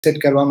Set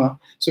કરવામાં.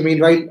 સો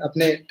meanwhile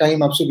આપણે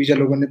time આપશું બીજા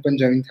લોકોને પણ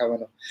જોઈન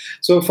થવાનો.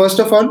 સો ફર્સ્ટ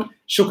ઓફ ઓલ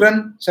શુક્રન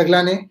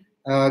સગલાને,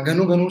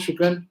 ઘણું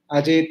શુક્રન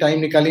આજે ટાઈમ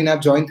નીકાળીને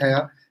આપ જોઈન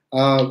થયા,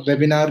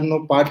 વેબિનારનો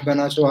પાર્ટ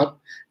બના છો આપ.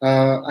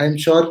 આઈ એમ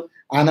શ્યોર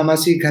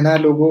આનામાંથી ઘણા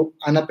લોકો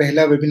આના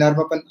પહેલા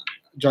વેબિનારમાં પણ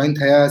જોઈન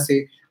થયા હશે,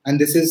 and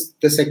this is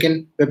the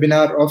second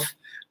webinar of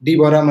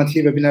DBohra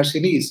monthly webinar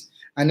series.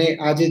 અને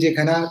આજે જે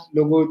ઘણા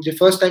લોકો જે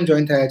ફર્સ્ટ ટાઈમ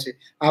જોઈન થયા છે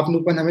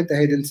આપનું પણ અમે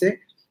તહે દિલ સે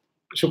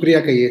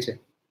શુક્રિયા કહીએ છીએ.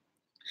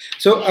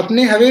 સો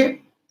આપણે હવે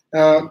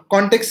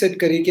કોન્ટેક્ટ સેટ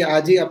કરી કે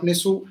આજે આપણે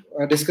શું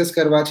ડિસ્કસ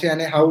કરવા છે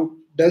અને how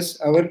does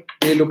hour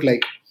day look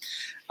like.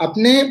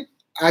 આપણે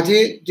આજે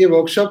જે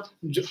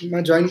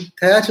વર્કશોપમાં જોઈન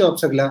થયા છો આપ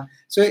સગલા,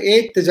 સો એ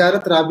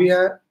તિજારત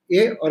રાબેહા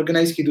એ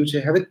ઓર્ગેનાઇઝ કીધું છે.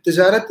 હવે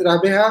તિજારત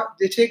રાબેહા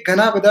જે છે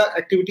ઘણા બધા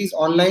એક્ટિવિટીઝ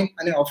ઓનલાઈન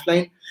અને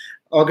ઓફલાઈન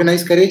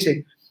ઓર્ગેનાઇઝ કરે છે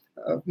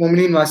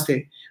મોમિનીન વાસ્તે.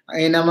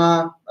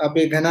 એનામાં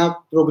આપણે ઘણા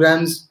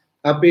પ્રોગ્રામ્સ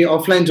આપણે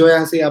ઓફલાઈન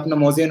જોયા હશે આપના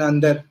મોઝેના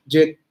અંદર,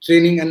 જે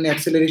ટ્રેનિંગ અને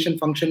એક્સેલરેશન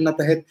ફંક્શનના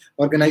તહેત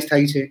ઓર્ગેનાઇઝ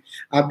થાય છે.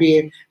 આપે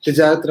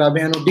તિજારત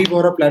રાબેહાનું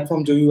DBohra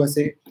પ્લેટફોર્મ જોયું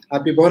હશે,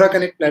 આપે બોહરા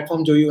કનેક્ટ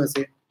પ્લેટફોર્મ જોયું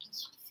હશે.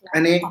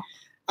 અને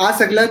આ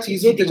સગલા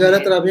ચીજો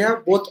તિજારત રાબેહા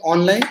બોથ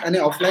ઓનલાઈન અને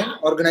ઓફલાઈન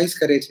ઓર્ગેનાઇઝ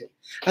કરે છે.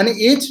 અને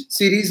એ જ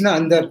સિરીઝના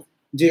અંદર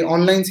જે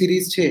ઓનલાઈન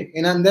સિરીઝ છે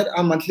એના અંદર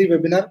આ મંથલી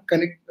વેબિનાર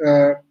કનેક્ટ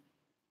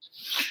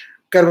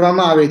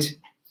કરવામાં આવે છે.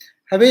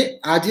 હવે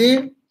આજે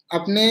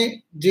આપણે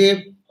જે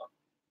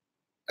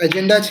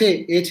એજન્ડા છે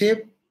એ છે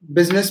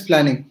બિઝનેસ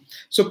પ્લાનિંગ.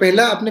 સો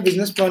પહેલા આપણે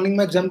બિઝનેસ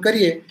પ્લાનિંગમાં જમ્પ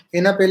કરીએ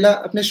એના પહેલા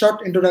આપણે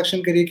શોર્ટ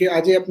ઇન્ટ્રોડક્શન કરીએ કે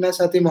આજે આપણા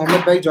સાથે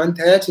મોહમ્મદભાઈ જોઈન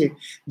થયા છે,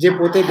 જે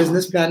પોતે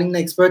બિઝનેસ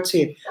પ્લાનિંગના એક્સપર્ટ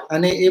છે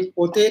અને એ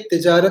પોતે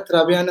તિજારત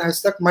રાબેહાના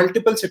હસ્તક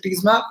મલ્ટિપલ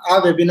સિટીઝમાં આ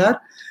વેબિનાર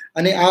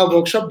અને આ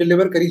વર્કશોપ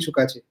ડિલિવર કરી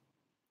ચૂક્યા છે.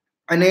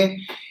 અને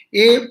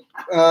એ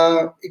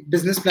એક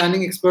બિઝનેસ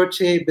પ્લાનિંગ એક્સપર્ટ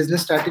છે,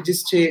 બિઝનેસ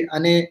સ્ટ્રેટેજિસ્ટ છે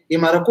અને એ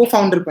મારા કો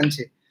ફાઉન્ડર પણ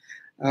છે.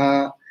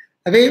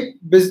 હવે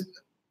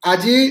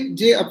આજે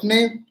જે આપણે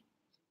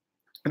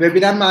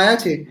વેબિનારમાં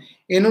આવ્યા છે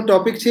એનું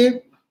ટોપિક છે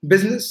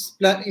business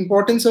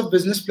importance of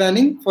business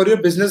planning for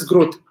your business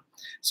growth.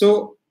 So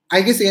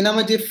I guess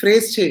એનામાં જે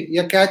ફ્રેઝ છે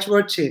યા કેચ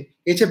વર્ડ છે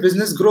એ છે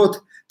બિઝનેસ ગ્રોથ.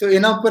 તો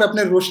એના ઉપર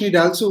આપણે રોશની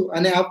ડાલશું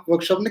અને આ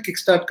વર્કશોપને કિક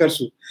સ્ટાર્ટ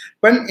કરશું.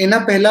 પણ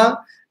એના પહેલા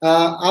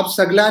આપ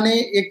સગલાને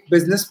એક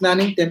બિઝનેસ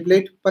પ્લાનિંગ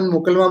ટેમ્પલેટ પણ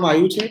મોકલવામાં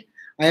આવ્યું છે.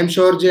 આઈ એમ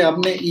શ્યોર જે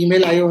આપને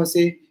ઈમેલ આવ્યો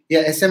હશે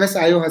યા SMS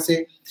આવ્યો હશે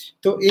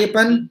તો એ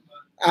પણ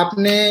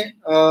આપને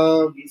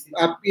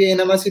આપ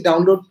એનામાંથી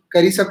ડાઉનલોડ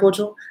કરી શકો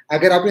છો.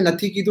 અગર આપે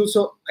નથી કીધું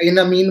સો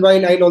એના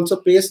meanwhile I will also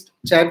paste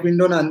chat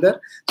વિન્ડોના અંદર,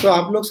 તો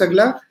આપ લોગ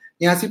સગલા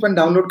ત્યાંથી પણ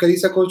ડાઉનલોડ કરી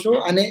શકો છો.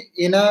 અને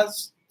એના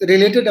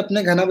રિલેટેડ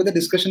આપણે ઘણા બધા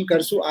ડિસ્કશન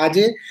કરશું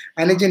આજે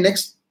અને જે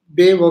નેક્સ્ટ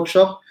 2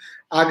 વર્કશોપ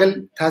આગળ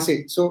થશે.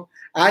 સો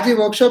આ જે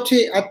વર્કશોપ છે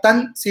આ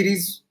 3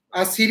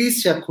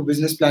 સિરીઝ છે આખું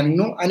બિઝનેસ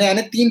પ્લાનિંગનું, અને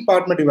આને 3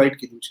 પાર્ટમાં ડિવાઈડ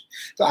કીધું છે.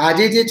 તો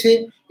આજે જે છે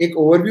એક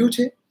ઓવરવ્યૂ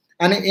છે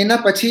અને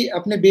એના પછી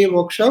આપણે 2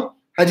 વર્કશોપ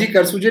હજી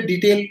કરશું જે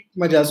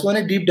ડિટેલમાં જશું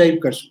અને ડીપ ડાઇવ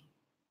કરશું.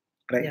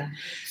 Yeah.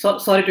 So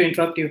sorry to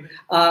interrupt you.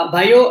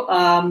 भाइयों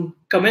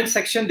कमेंट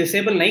सेक्शन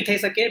डिसेबल नहीं થઈ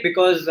શકે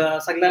बिकॉज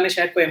सगला ने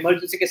शायद कोई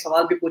इमरजेंसी के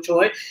सवाल भी पूछो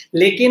હોય,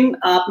 लेकिन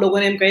आप लोगों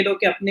ने एम કહી દો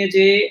કે આપણે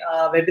જે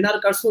વેબિનાર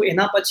કરશું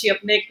એના પછી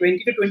આપણે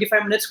 20 to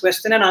 25 minutes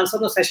question and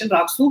answer no session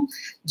રાખશું,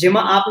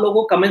 જેમાં આપ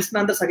લોકો કમેન્ટ્સ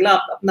ના અંદર સગલા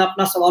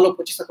अपना સવાલો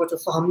પૂછી શકો છો.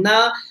 સો હમના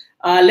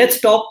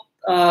let's stop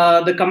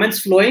the comments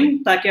flowing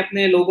ताकि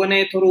अपने लोगों ने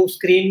थोड़ा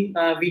स्क्रीन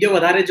वीडियो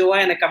વધારે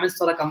જોવાય અને કમેન્ટ્સ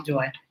થોડા કમ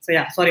જોવાય. So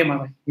yeah, sorry અમર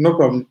ભાઈ. No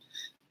problem.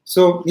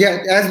 So yeah,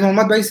 as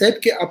Mohammad bhai said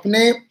કે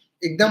આપણે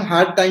એકદમ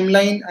હાર્ડ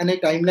ટાઈમલાઈન અને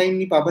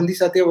ટાઈમલાઈનની પાબંદી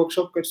સાથે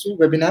વર્કશોપ કરશું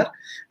વેબિનાર,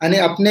 અને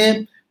આપણે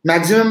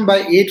મેક્સિમમ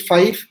બાય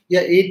 8:05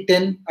 યા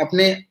 8:10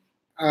 આપણે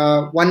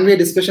વન વે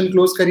ડિસ્કશન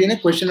ક્લોઝ કરીને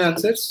ક્વેશ્ચન એન્ડ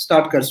આન્સર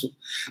સ્ટાર્ટ કરશું.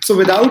 સો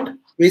વિધાઉટ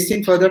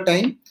વેસ્ટિંગ ફર્ધર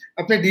ટાઈમ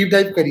આપણે ડીપ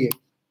ડાઇવ કરીએ.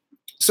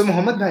 So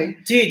Mohammad bhai,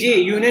 ji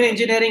union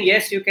engineering,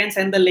 yes you can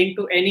send the link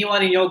to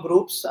anyone in your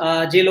groups.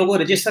 જે લોકો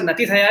register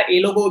નથી થયા એ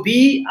લોકો भी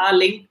આ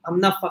લિંક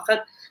હમના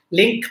ફક્ત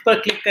લિંક પર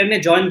ક્લિક કરીને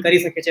જોઈન કરી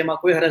શકે છે, એમાં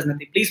કોઈ હરજ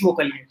નથી. પ્લીઝ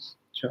મોકલીએ.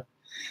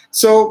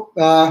 સો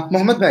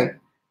મોહમ્મદ ભાઈ,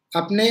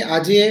 આપને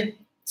આજે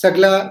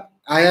સગલા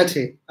આયા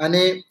છે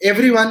અને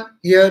everyone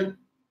here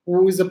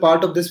who is a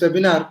part of this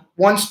webinar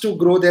wants to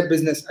grow their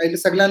business. એટલે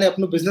સગલાને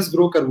આપણું બિઝનેસ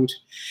ગ્રો કરવું છે.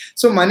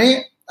 સો મને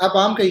આપ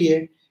આમ કહીએ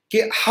કે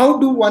how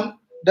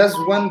does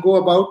one go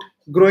about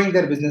growing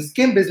their business?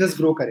 કેમ બિઝનેસ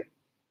ગ્રો કરે?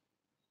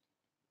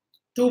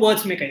 2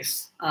 words में कहीશ.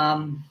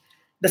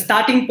 The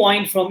starting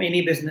point from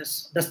any business,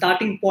 the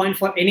starting point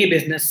for any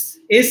business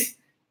is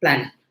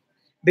planning.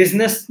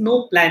 Business no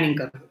planning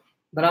કરવું,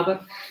 બરાબર?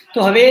 તો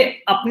હવે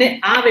આપણે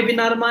આ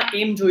વેબિનારમાં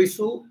એમ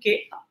જોઈશું કે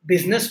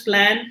બિઝનેસ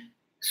પ્લાન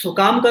શું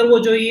કામ કરવો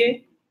જોઈએ,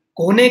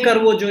 કોને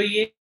કરવો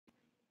જોઈએ,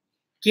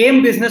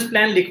 કેમ બિઝનેસ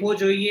પ્લાન लिखવો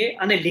જોઈએ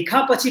અને लिखा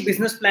પછી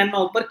બિઝનેસ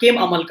પ્લાનના ઉપર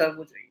કેમ અમલ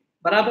કરવો જોઈએ,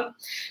 બરાબર?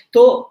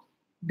 તો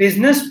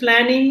business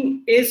planning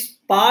is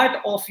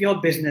part of your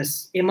business,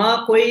 એમાં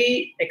કોઈ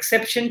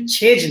એક્સેપ્શન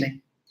છે જ નહીં.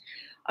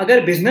 अगर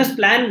बिजनेस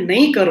प्लान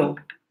नहीं करो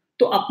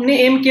तो अपने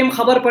एम केम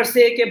खबर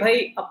पड़से कि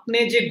भाई अपने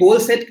जे गोल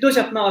सेट किधो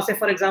छे अपना वास्ते.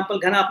 फॉर एग्जांपल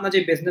घना अपना जे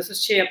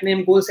बिजनेसेस छे अपने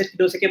एम गोल सेट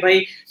किधो छे कि भाई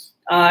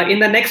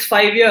in the next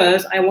 5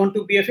 years I want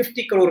to be a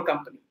 50 crore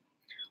company.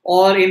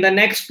 or in the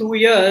next 2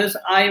 years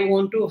I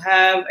want to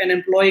have an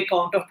employee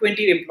count of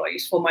 20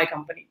 employees for my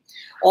company,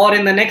 or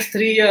in the next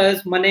 3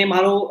 years મને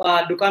મારો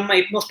દુકાનમાં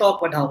એટલો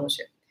stock વધારવો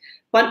છે.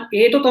 પણ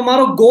એ તો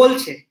તમારો goal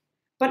છે,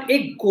 પણ એ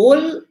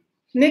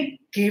ગોલને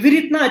કેવી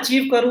રીતના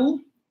અચીવ કરવું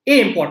એ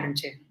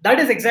ઇમ્પોર્ટન્ટ છે. That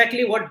is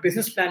exactly what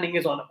business planning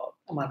is all about.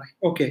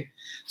 Okay,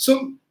 so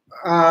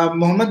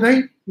Mohammed bhai,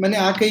 मैंने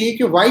आ कही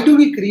कि why do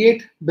we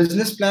create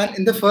business plan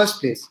in the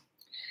first place?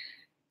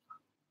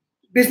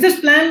 Business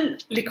plan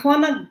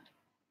लिखवाना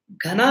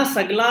ઘણા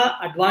સગલા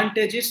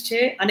એડવાન્ટેજીસ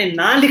છે અને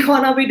ના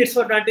લખવાના બી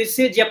ડિસએડવાન્ટેજ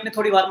છે, જે આપણે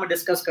થોડી વારમાં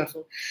ડિસ્કસ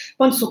કરશું.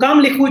 પણ શું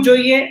કામ લખવું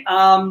જોઈએ,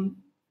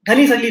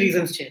 ઘણી સગલી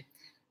રીઝન્સ છે.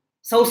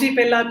 સૌથી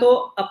પહેલા તો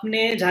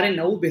આપણે જ્યારે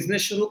નવું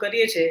બિઝનેસ શરૂ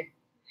કરીએ છીએ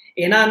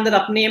એના અંદર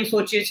આપણે એમ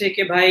સોચીએ છીએ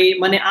કે ભાઈ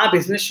મને આ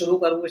બિઝનેસ શરૂ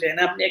કરવું છે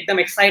અને આપણે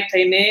એકદમ એક્સાઇટ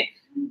થઈને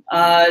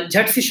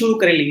ઝટથી શરૂ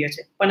કરી લઈએ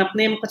છીએ. પણ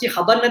આપણે એમ પછી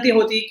ખબર નથી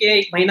હોતી કે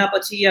 1 મહિના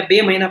પછી યા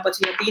 2 મહિના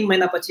પછી યા 3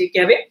 મહિના પછી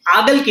કે હવે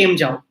આગળ કેમ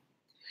જાઓ.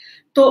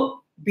 તો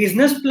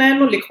બિઝનેસ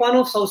પ્લાનનો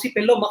લખવાનો સૌથી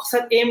પહેલો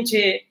મકસદ એમ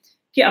છે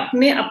કે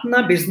આપણે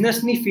આપણા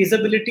બિઝનેસની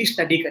ફિઝિબિલિટી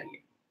સ્ટડી કરીએ.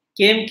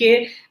 કેમ કે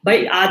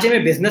ભાઈ આજે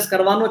મેં બિઝનેસ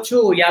કરવાનો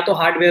છું, યા તો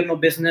હાર્ડવેરનો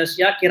બિઝનેસ,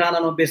 યા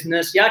કિરાનાનો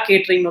બિઝનેસ, યા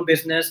કેટરિંગનો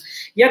બિઝનેસ,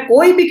 યા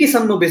કોઈ બી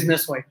કિસ્મનો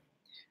બિઝનેસ હોય,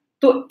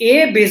 તો એ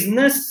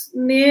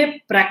બિઝનેસને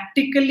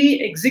પ્રેક્ટિકલી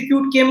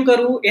એક્ઝિક્યુટ કેમ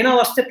કરવું એના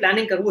વાસ્તે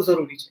પ્લાનિંગ કરવું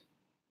જરૂરી છે.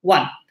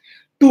 1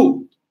 2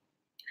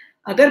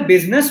 અગર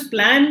બિઝનેસ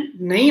પ્લાન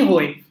નહીં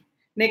હોય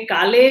ને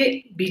કાલે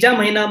બીજા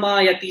મહિનામાં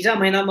યા ત્રીજા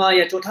મહિનામાં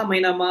યા ચોથા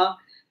મહિનામાં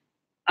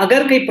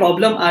અગર કંઈ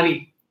પ્રોબ્લેમ આવી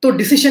તો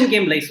ડિસિઝન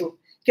કેમ લઈશું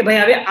કે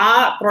ભાઈ હવે આ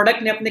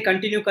પ્રોડક્ટને આપણે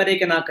કન્ટિન્યુ કરીએ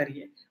કે ના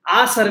કરીએ,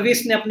 આ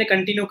સર્વિસને આપણે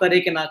કન્ટિન્યુ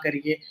કરીએ કે ના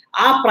કરીએ,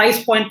 આ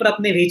પ્રાઇસ પોઈન્ટ પર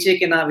આપણે વેચીએ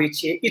કે ના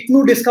વેચીએ,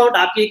 એટલું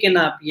ડિસ્કાઉન્ટ આપીએ કે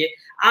ના આપીએ,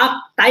 આ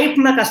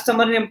ટાઈપના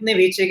કસ્ટમરને આપણે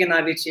વેચીએ કે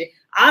ના વેચીએ.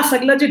 આ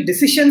સગલા જે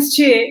ડિસિશન્સ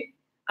છે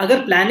અગર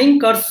પ્લાનિંગ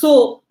કરશો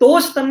તો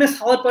જ તમને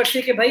ખબર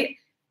પડશે કે ભાઈ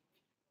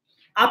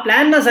આ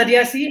પ્લાનના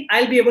જરિયાથી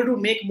I will be able to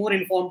make more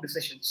informed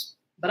decisions.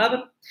 બરાબર.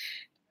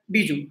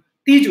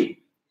 ત્રીજું,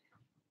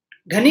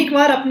 ઘણીક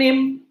વાર આપણે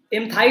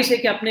એમ થાય છે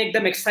કે આપણે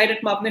એકદમ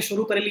એક્સાઇટેડમાં આપણે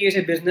શરૂ કરી લઈએ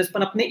છીએ બિઝનેસ,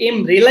 પણ આપણે એમ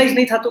રિયલાઇઝ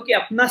નહીં થતું કે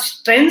આપણા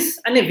સ્ટ્રેન્થ્સ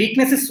અને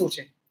વીકનેસીસ શું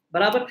છે.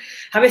 બરાબર.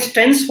 હવે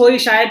સ્ટ્રેન્થ્સ હોય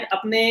શાયદ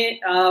આપણે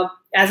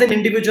એઝ એન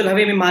ઇન્ડિવિજ્યુઅલ,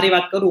 હવે મેં મારી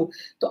વાત કરું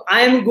તો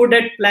આઈ એમ good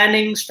at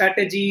planning,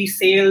 strategy,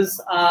 cells,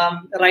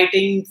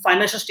 writing,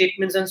 financial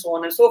statements and so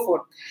on and so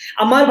fourth.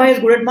 અમર ભાઈ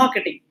is good at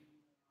marketing.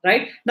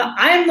 Right? Now,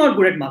 I am not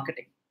good at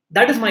marketing.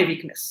 That is my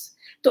weakness.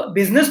 So,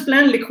 business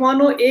plan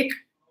likhwano ek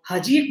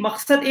haji ek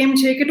maqsad aim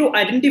che ke to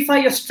identify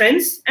your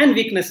strengths and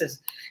weaknesses.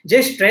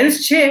 Je strengths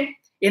che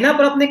ena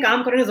par apne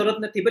kaam karne zarurat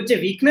nathi, but je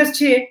weakness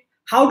che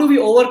how do we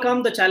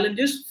overcome the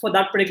challenges for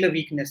that particular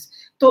weakness.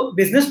 So,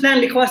 business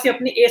plan likhwa se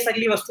apne એ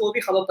સગલી વસ્તુઓ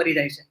બી ખબર પડી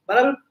જાય છે.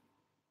 બરાબર.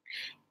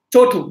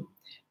 ચોથું,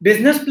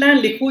 business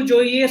plan likhવું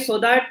જોઈએ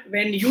so that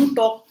when you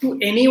talk to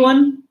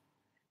anyone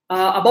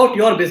about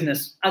your business,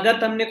 અગર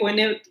તમને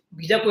કોઈને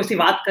બીજા કોઈથી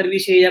વાત કરવી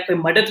છે યા કોઈ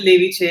મદદ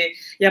લેવી છે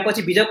યા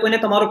પછી બીજા કોઈને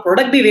તમારો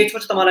પ્રોડક્ટ બી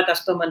વેચવો છે તમારા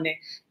કસ્ટમરને,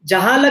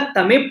 જહાં લગ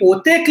તમે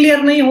પોતે ક્લિયર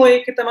નહીં હોય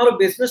કે તમારો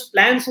બિઝનેસ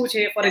પ્લાન શું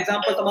છે, ફોર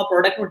એક્ઝામ્પલ તમારા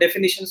પ્રોડક્ટનું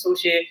ડેફિનેશન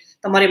શું છે,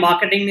 તમારી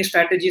માર્કેટિંગની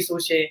સ્ટ્રેટેજી શું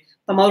છે,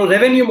 તમારું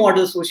રેવન્યુ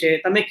મોડલ શું છે,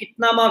 તમે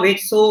કેટલામાં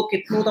વેચશો,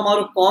 કેટલું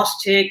તમારું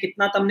કોસ્ટ છે,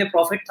 કેટલા તમને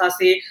પ્રોફિટ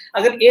થશે,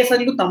 અગર એ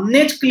સગલું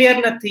તમને જ ક્લિયર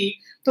નથી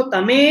તો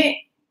તમે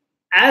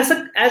as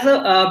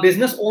a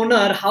business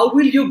owner, how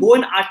will you go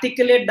and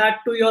articulate that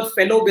to your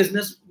fellow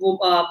business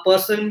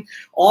person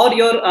or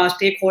your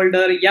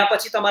stakeholder ya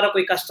pachi tamara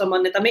koi customer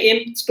ne tame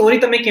em story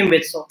tame kem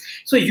vechso.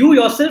 So you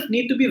yourself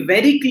need to be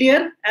very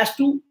clear as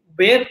to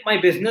where my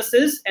business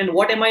is and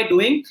what am I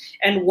doing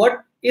and what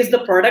is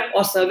the product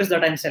or service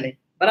that I'm selling.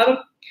 Barabar.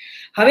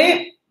 Have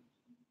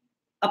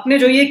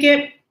apne જોઈએ કે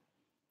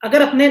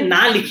અગર આપને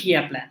ના લીખીએ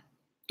આ plan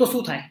તો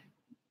શું થાય.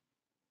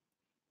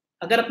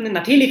 અગર આપણે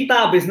નથી લીખતા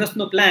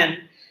બિઝનેસનો પ્લાન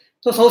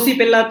તો સૌથી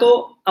પહેલા તો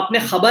આપણે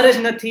ખબર જ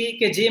નથી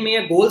કે જે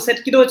મેં ગોલ સેટ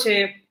કર્યો છે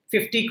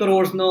 50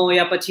 કરોડનો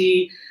યા પછી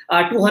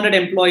 200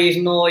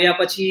 એમ્પ્લોઈઝનો યા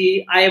પછી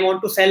I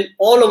want to sell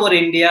all over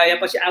India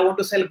યા પછી I want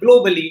to sell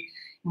globally,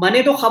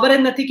 મને તો ખબર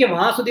જ નથી કે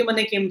વહાં સુધી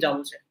મને કેમ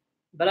જવું છે.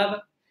 બરાબર.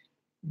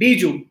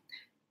 બીજું,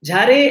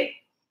 જ્યારે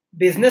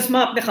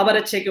બિઝનેસમાં આપણે ખબર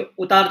જ છે કે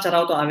ઉતાર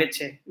ચઢાવ તો આવે જ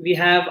છે. We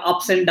have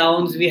ups and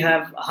downs, we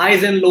have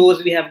હાઈઝ and lose,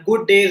 we have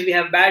good days, we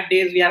have bed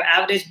days, we have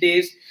average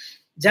days.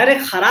 જ્યારે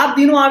ખરાબ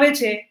દિનો આવે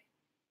છે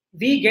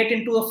we get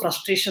into a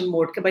frustration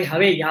mode કે ભાઈ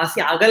હવે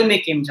યાંથી આગળ મેં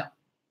કેમ જાઉં.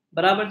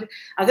 બરાબર છે.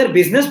 અગર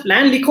બિઝનેસ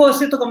પ્લાન લીખો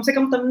હશે તો કમસે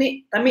કમ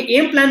તમે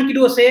એમ પ્લાન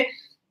કર્યું હશે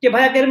કે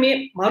ભાઈ અગર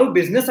મેં મારું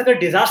બિઝનેસ અગર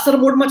ડિઝાસ્ટર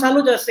મોડમાં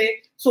ચાલુ જશે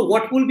so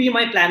what will be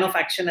my plan of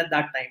action at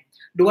that time.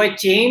 Do I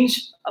change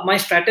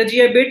my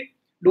strategy a bit,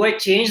 do I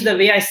change the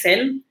way I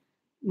cell,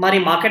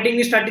 મારી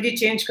માર્કેટિંગની સ્ટ્રેટેજી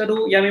ચેન્જ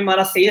કરું યા મેં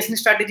મારા સેલ્સની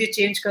સ્ટ્રેટેજી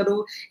ચેન્જ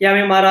કરું યા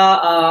મેં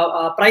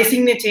મારા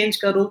પ્રાઇસિંગને ચેન્જ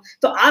કરું.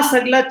 તો આ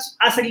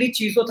સગલી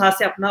ચીજો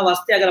થશે આપણા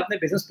વાસ્તે અગર આપણે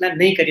બિઝનેસ પ્લાન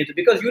નહીં કરીએ તો,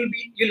 because you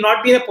will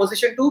not be in a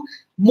position to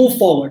move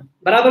forward.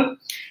 બરાબર.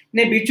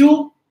 ને બીજું,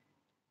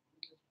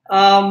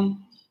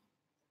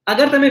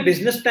 અગર તમે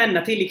બિઝનેસ પ્લાન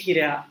નથી લીખી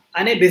રહ્યા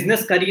અને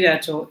બિઝનેસ કરી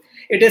રહ્યા છો,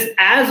 it is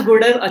as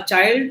good as a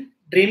child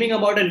dreaming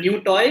about a new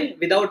toy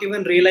without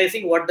even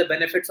realizing what the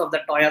benefits of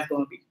that toy is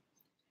going to be.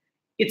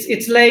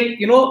 It's like,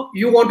 you know,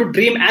 you want to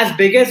dream as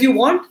big as you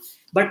want,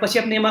 but પછી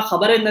આપને એમાં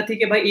ખબર જ નથી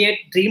કે ભાઈ એ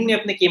dream ને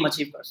આપણે કેમ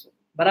અચીવ કરશું,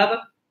 બરાબર?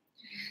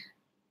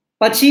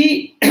 પછી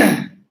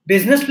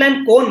બિઝનેસ પ્લાન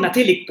કોણ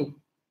નથી લીખતું,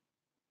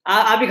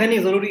 આ બી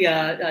ઘણી જરૂરી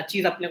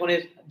ચીજ આપણે કોને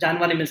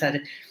જાણવાને મિલશે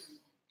છે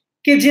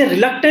કે જે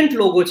રિલક્ટન્ટ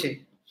લોકો છે,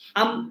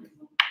 આમ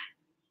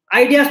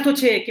આઈડિયાઝ તો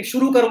છે કે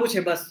શરૂ કરવું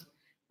છે બસ,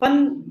 પણ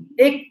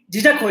એક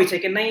ઝીઝક હોય છે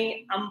કે નહીં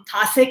આમ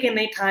થાશે કે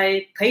નહીં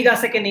થાય, થઈ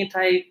જશે કે નહીં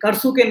થાય,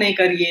 કરશું કે નહીં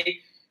કરીએ.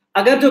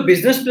 અગર જો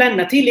બિઝનેસ પ્લાન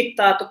નથી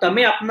લીખતા તો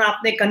તમે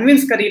આપને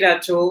કન્વિન્સ કરી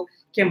રહ્યા છો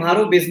કે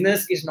મારો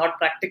business is not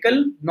practical,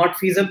 not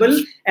ફીઝિબલ,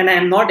 and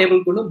I am not able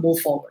to move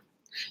forward.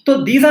 So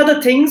these are the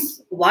things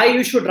why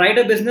you should write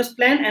a business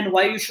plan, and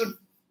why you should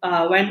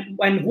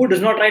when who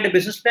does not write a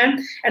business plan,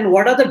 and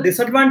what are the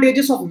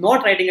disadvantages of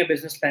not writing a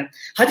business plan.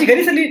 હાજી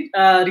ઘણી સારી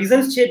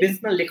reasons છે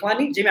business plan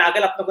લખવાની, જે મેં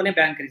આગળ આપ લોકોને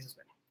બયાન કરી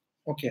છે.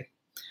 Okay,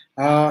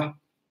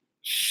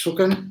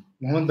 Shukran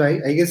Mohammed bhai,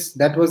 I guess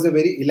that was a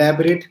very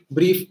elaborate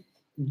brief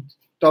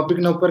topic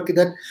na upar ki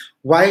that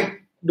why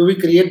do we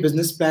create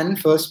business plan in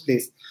first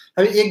place.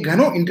 હવે એક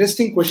ઘણો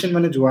ઇન્ટરેસ્ટિંગ ક્વેશ્ચન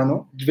મને જોવાનો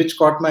which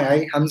caught my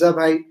eye. Hamza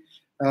ભાઈ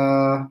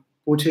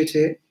પૂછે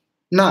છે,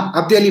 ના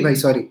અબ્દી અલી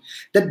ભાઈ સોરી,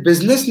 that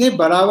business ને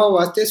બળાવવા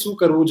વાસ્તે શું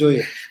કરવું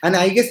જોઈએ, અને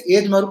આઈ ગેસ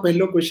એ જ મારો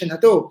પહેલો ક્વેશ્ચન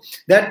હતો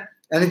that,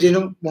 અને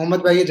જેનો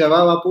મોહમ્મદ ભાઈએ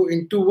જવાબ આપો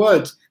in 2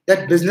 words,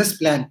 that business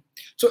plan.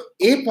 સો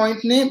એ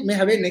પોઈન્ટને મેં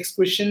હવે નેક્સ્ટ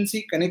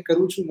ક્વેશ્ચનથી કનેક્ટ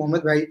કરું છું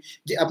મોહમ્મદ ભાઈ,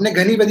 જે આપણે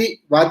ઘણી બધી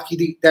વાત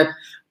કીધી that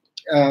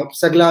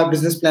સગલા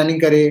બિઝનેસ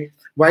પ્લાનિંગ કરે,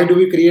 why do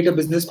we create a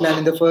business plan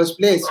in the first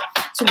place.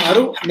 સો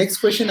મારું નેક્સ્ટ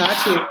ક્વેશ્ચન આ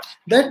છે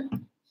that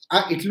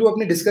આ એટલું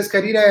આપણે ડિસ્કસ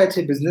કરી રહ્યા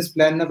છે business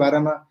પ્લાનના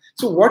બારામાં,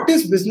 so what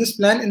is business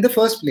plan in the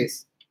first place?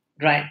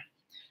 Right,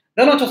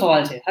 ઘણો ઓછો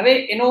સવાલ છે. હવે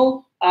એનો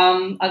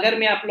અગર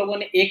મેં આપ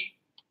લોકોને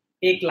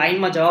એક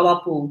લાઈનમાં જવાબ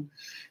આપું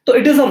તો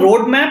it is a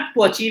road map two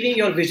achieving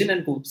your vision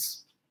and goals.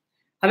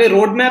 હવે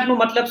રોડ મેપનો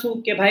મતલબ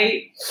શું કે ભાઈ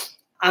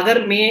અગર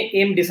મેં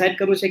એમ ડિસાઇડ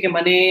કર્યું છે કે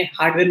મને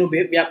હાર્ડવેરનો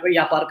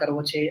વ્યાપાર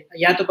કરવો છે,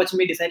 યા તો પછી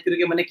મેં ડિસાઇડ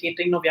કર્યું કે મને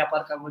કેટરિંગનો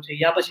વ્યાપાર કરવો છે,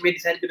 યા પછી મેં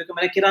ડિસાઇડ કર્યું કે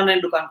મને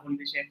કિરાણાની દુકાન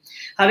ખોલવી છે.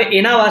 હવે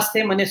એના વાસ્તે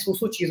મને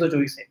શું ચીજો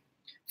જોઈશે?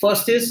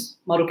 ફર્સ્ટ ઇઝ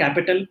મારું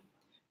કેપિટલ,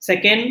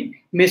 સેકન્ડ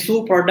મેં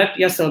શું પ્રોડક્ટ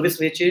યા સર્વિસ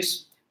વેચીશ,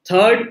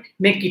 થર્ડ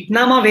મેં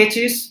કિતનામાં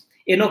વેચીશ,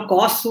 એનો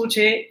કોસ્ટ શું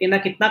છે,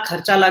 એના કિતના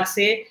ખર્ચા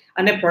લાગશે,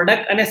 અને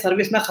પ્રોડક્ટ અને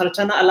સર્વિસના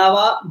ખર્ચાના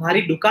અલાવા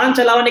મારી દુકાન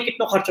ચલાવવાને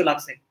કેટલો ખર્ચો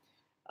લાગશે,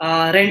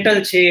 રેન્ટલ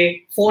છે,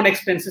 ફોન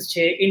એક્સપેન્સીસ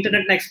છે,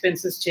 ઇન્ટરનેટના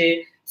એક્સપેન્સીસ છે,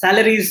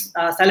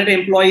 સેલેરી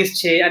એમ્પ્લોઈઝ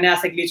છે, અને આ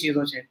સગલી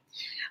ચીજો છે.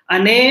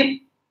 અને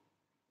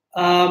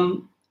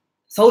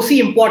સૌથી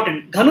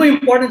ઇમ્પોર્ટન્ટ, ઘણું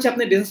ઇમ્પોર્ટન્ટ છે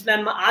આપણે બિઝનેસ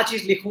પ્લાનમાં આ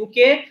ચીજ લખવું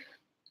કે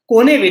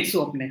કોને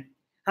વેચશું આપણે.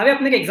 હવે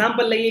આપણે એક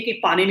એક્ઝામ્પલ લઈએ કે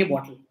પાણીની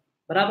બોટલ,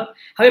 બરાબર?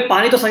 હવે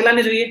પાણી તો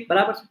સગલાને જોઈએ,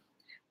 બરાબર છે,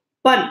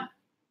 પણ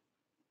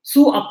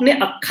શું આપણે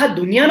આખા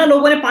દુનિયાના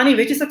લોકોને પાણી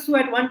વેચી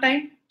શકશું at one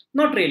time?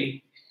 Not really.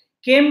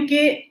 કેમ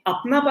કે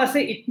આપના પાસે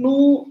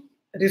એટલું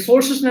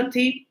રિસોર્સિસ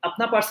નથી,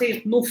 આપના પાસે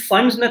એટલું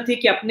ફંડ્સ નથી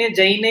કે આપણે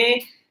જઈને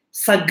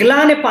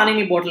સગલાને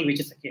પાણીની બોટલ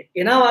વેચી શકીએ.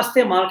 એના વાસ્તે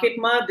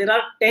માર્કેટમાં there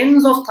are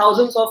tens of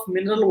thousands of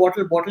mineral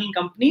water bottling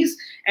companies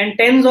and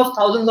tens of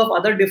thousands of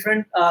other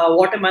different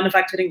water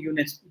manufacturing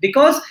units,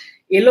 because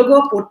એ લોકો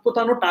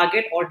પોતપોતાનો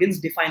ટાર્ગેટ ઓડિયન્સ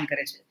ડિફાઇન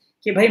કરે છે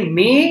કે ભાઈ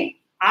મેં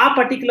આ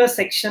પર્ટિક્યુલર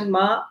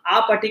સેક્શનમાં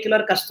આ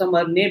પર્ટિક્યુલર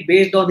કસ્ટમરને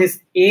based on his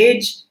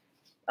age,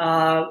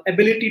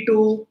 ability to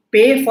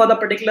pay for the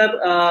particular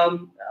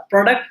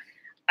product,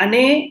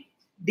 અને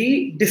the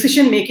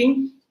decision making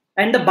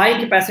and the buying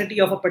capacity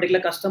of a particular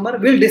customer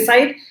will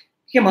decide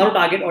કે મારું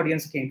ટાર્ગેટ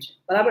ઓડિયન્સ કેમ છે,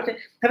 બરાબર છે.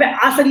 હવે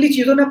આ સગલી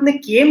ચીજોને આપણે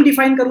કેમ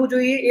ડિફાઇન કરવું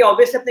જોઈએ એ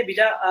ઓબ્વિયસલી આપણે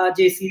બીજા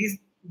જે સિરીઝ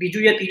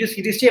બીજું યા ત્રીજું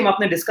સિરીઝ છે એમાં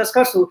આપણે ડિસ્કસ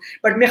કરશું,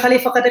 બટ મેં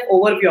ખાલી ફક્ત એક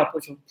ઓવરવ્યૂ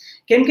આપું છું.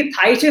 કેમ કે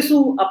થાય છે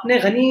શું, આપણે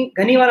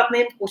ઘણી વાર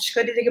આપણે કોશિશ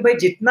કરીએ છીએ કે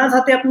ભાઈ જેટના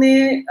સાથે આપણે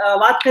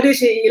વાત કરીએ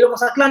છીએ એ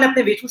લોકો સકલાને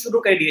આપણે વેચવું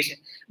શરૂ કરી દઈએ છીએ,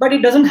 but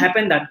it doesn't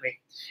happen that way.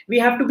 We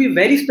have to be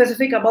very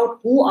specific about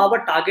who our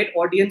target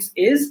audience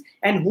is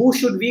and who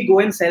should we go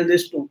and sell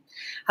this to.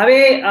 હવે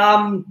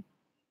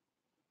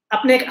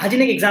આપણે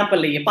હજી એક એક્ઝામ્પલ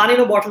લઈએ,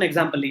 પાણીનો બોટલનો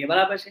એક્ઝામ્પલ લઈએ,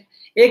 બરાબર છે?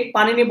 એક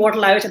પાણીની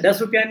બોટલ આવે છે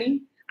 10 રૂપિયાની,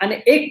 અને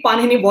એક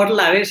પાણીની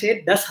બોટલ આવે છે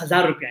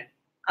 10,000 રૂપિયાની.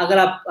 અગર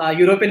આપ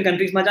યુરોપિયન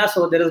કન્ટ્રીઝમાં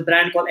જાશો, there is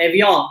brand called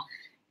Evian.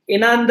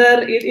 એના અંદર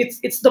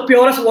it's the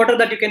purest water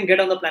that you can get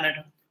on the planet,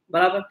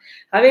 બરાબર?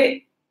 હવે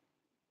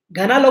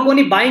ઘણા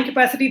લોકોની બાઇંગ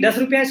કેપેસિટી 10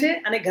 રૂપિયા છે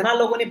અને ઘણા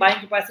લોકોની બાઇંગ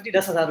કેપેસિટી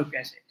 10,000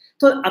 રૂપિયા છે.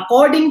 So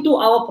according to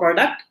our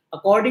product,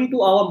 according to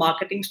our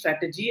marketing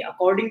strategy,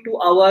 according to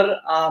our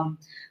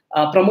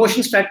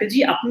promotion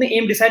strategy, આપણે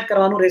એમ ડિસાઇડ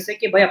કરવાનું રહેશે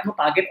કે ભાઈ આપણું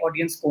ટાર્ગેટ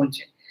ઓડિયન્સ કોણ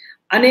છે.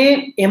 અને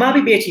એમાં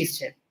બી બે ચીજ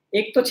છે,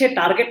 એક તો છે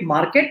ટાર્ગેટ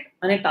માર્કેટ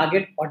અને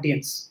ટાર્ગેટ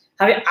ઓડિયન્સ.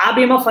 હવે આ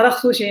બેમાં ફરક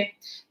શું છે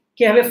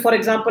કે હવે ફોર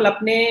એક્ઝામ્પલ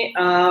આપણે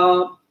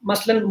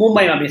મસલન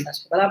મુંબઈમાં બેસા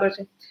છે, બરાબર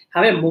છે?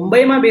 હવે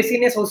મુંબઈમાં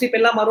બેસીને સૌથી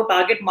પહેલા મારું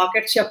ટાર્ગેટ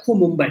માર્કેટ છે આખું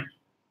મુંબઈ,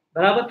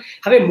 બરાબર?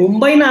 હવે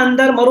મુંબઈના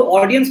અંદર મારું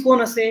ઓડિયન્સ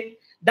કોણ હશે,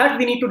 that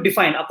we need to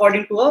define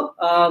according to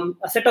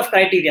a set of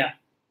criteria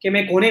કે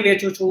મેં કોને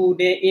વેચું છું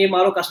ને એ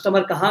મારો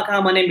કસ્ટમર કहाँ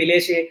મને મિલે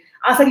છે,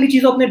 આ સગલી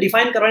ચીજો આપણે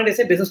ડિફાઇન કરવાની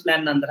રહેશે બિઝનેસ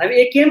પ્લાનના અંદર. હવે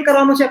એ કેમ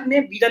કરવાનું છે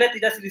આપણે બીજા ને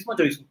ત્રીજા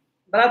સિરીઝમાં જોઈશું.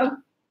 બરાબર?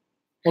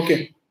 Okay.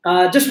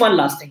 Just one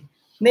last thing.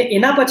 ને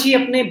એના પછી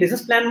આપણે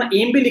બિઝનેસ પ્લાનમાં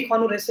એમ બી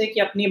લખવાનું રહેશે કે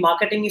આપણી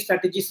માર્કેટિંગની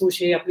સ્ટ્રેટેજી શું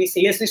છે, આપણી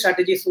સેલ્સની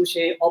સ્ટ્રેટેજી શું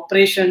છે,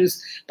 ઓપરેશન્સ,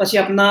 પછી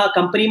આપણા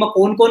કંપનીમાં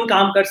કોણ કોણ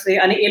કામ કરશે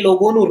અને એ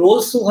લોકોનું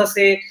રોલ શું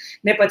હશે,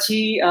 ને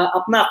પછી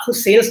આપણા આખું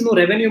સેલ્સનું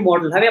રેવન્યુ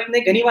મોડલ. હવે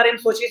આપણે ઘણીવાર એમ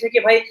સોચીએ છીએ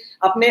કે ભાઈ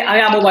આપણે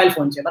હવે આ મોબાઈલ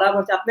ફોન છે,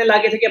 બરાબર છે, આપને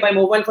લાગે છે કે ભાઈ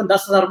મોબાઈલ ફોન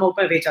 10,000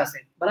 રૂપિયા વેચાશે,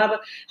 બરાબર.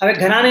 હવે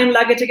ઘણાને એમ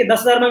લાગે છે કે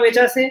 10,000 માં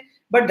વેચાશે,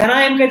 બટ ઘણા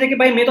એમ કહે છે કે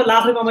ભાઈ મેં તો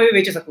લાખ રૂપિયામાં બી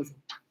વેચી શકું છું.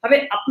 હવે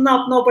આપના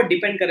ઉપર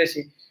ડિપેન્ડ કરે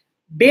છે.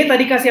 બે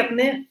તરીકાથી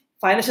આપણે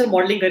फाइनेंशियल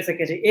मॉडलिंग कर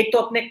सके छे. एक तो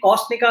अपने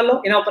कॉस्ट निकालो,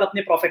 एना ऊपर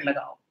अपने प्रॉफिट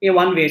लगाओ, ये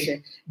वन वे है.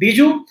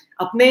 बीजू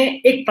अपने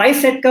एक प्राइस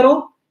सेट करो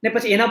ने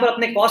પછી એના પર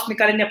अपने कॉस्ट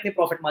निकालीने अपने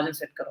प्रॉफिट मार्जिन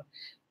सेट करो.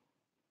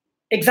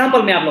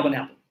 एग्जांपल मैं आप लोगों ने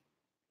आपको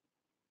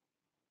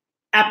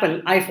एप्पल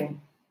आईफोन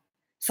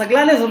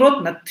सगलाने जरूरत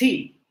નથી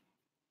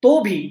तो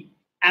भी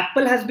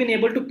Apple has been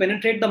able to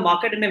penetrate the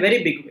market in a very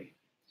big way.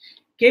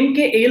 કેમ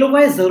કે એ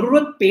લોકોએ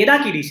જરૂરત પેદા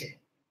કરી છે.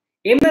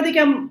 એમ નથી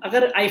કે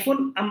અગર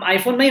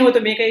આઈફોન નહીં હોય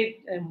તો મેં કઈ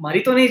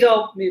મરી તો નહીં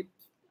જાઉં,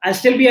 I'll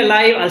still be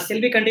alive, I'll still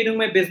be continuing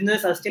my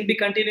business, I'll still be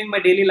continuing my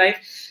daily life.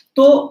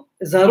 तो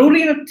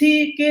जरूरी નથી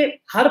કે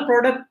હર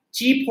પ્રોડક્ટ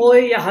cheap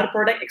હોય या हर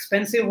प्रोडक्ट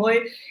expensive હોય.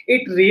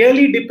 It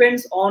really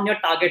depends on your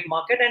target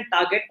market and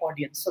target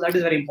audience. So that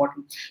is very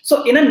important.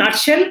 So in a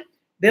nutshell,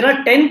 there are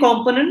 10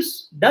 components,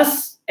 10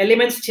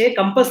 elements છે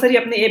compulsory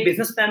આપણે એ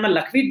business plan માં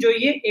લખવી જ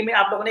જોઈએ. એ મેં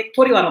આપ લોકોને એક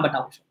થોડી વારમાં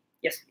બતાવું છું.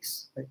 Yes please.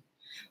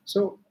 So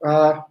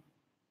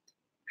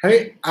હવે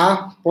આ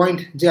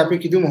point જે આપે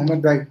કીધું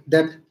મોહમ્મદભાઈ,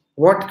 that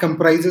what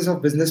comprises of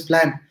business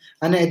plan,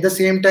 and at the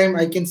same time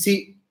I can see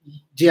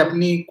જે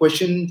આપની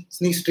questions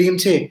ની stream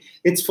છે,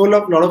 it's full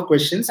of lot of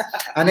questions.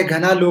 અને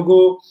ઘણા લોકો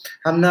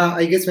હમના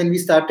I guess when we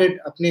started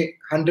આપને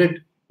 100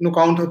 નું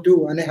count હતું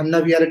અને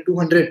હમના we are at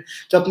 200.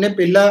 તો આપને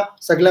પહેલા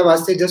સગલા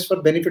વાસ્તે just for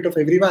benefit of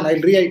everyone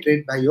I'll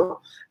reiterate ભાઈઓ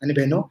અને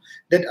બહેનો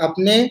that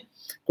આપને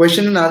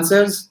question and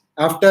answers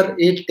after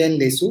 8-10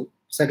 લેશું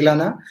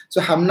સગલાના. સો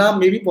હમના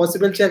મે બી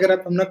પોસિબલ છે અગર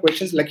આપ હમના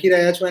ક્વેશ્ચન્સ લખી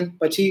રહ્યા છો અને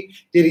પછી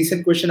જે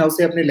રિસેન્ટ ક્વેશ્ચન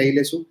આવશે આપણે લઈ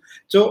લેશું.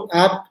 તો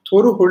આપ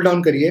થોડું હોલ્ડ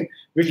ડાઉન કરીએ.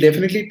 Will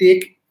definitely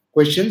tech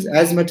questions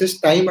as much as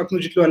time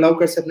આપણું જેટલું અલાઉ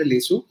કરશે આપણે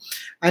લેશું.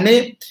 અને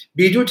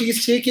બીજું ચીજ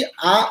છે કે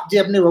આ જે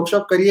આપણે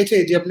વર્કશોપ કરીએ છીએ,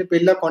 જે આપણે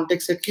પહેલા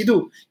કોન્ટેક્ટ સેટ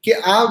કીધું કે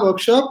આ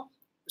વર્કશોપ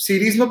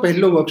સિરીઝનો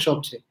પહેલો વર્કશોપ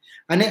છે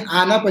અને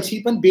આના પછી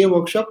પણ 2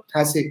 વર્કશોપ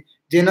થશે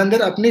જેના અંદર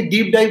આપણે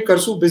ડીપ ડાઇવ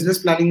કરશું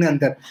બિઝનેસ પ્લાનિંગના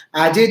અંદર.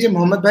 આજે જે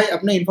મોહમ્મદભાઈ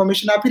આપણે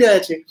ઇન્ફોર્મેશન આપી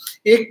રહ્યા છે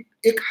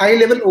એક હાઈ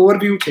લેવલ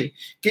ઓવરવ્યૂ છે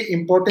કે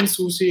ઇમ્પોર્ટન્સ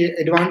શું છે,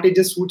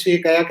 એડવાન્ટેजेस શું છે,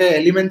 કયા કયા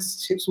એલિમેન્ટ્સ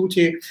શું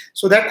છે,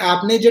 સો દેટ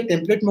આપને જે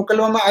ટેમ્પલેટ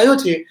મોકલવામાં આવ્યો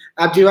છે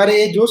આપ જેવારે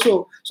એ જોશો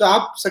તો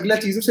આપ સગલા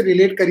ચીજો સે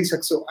રિલેટ કરી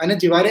શકશો. અને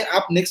જેવારે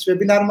આપ નેક્સ્ટ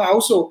વેબિનારમાં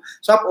આવશો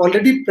તો આપ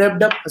ઓલરેડી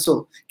પ્રેપ્ડ અપ હશો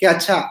કે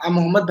અચ્છા આ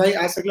મોહમ્મદભાઈ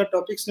આ સગલા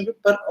ટોપિક્સ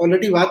પર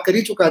ઓલરેડી વાત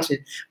કરી ચૂકા છે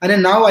અને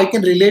નાઉ I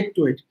can relate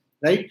two it,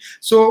 right.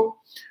 So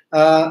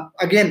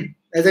again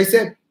as I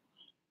said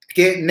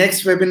કે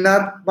નેક્સ્ટ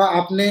વેબિનારમાં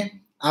આપને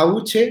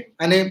આવું છે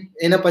અને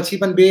એના પછી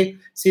પણ 2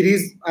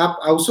 સિરીઝ આપ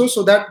આવશો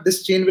so that this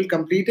chain will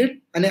completed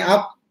અને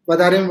આપ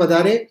વધારેમાં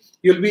વધારે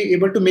you will be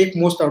able to make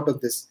most out of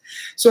this.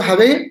 સો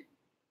હવે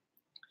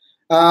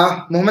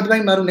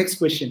મોહમ્મદભાઈ મારું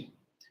નેક્સ્ટ ક્વેશ્ચન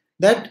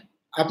દેટ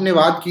आपने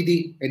बात की थी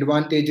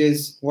advantages,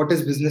 what is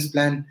business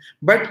plan,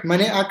 but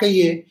मैंने आ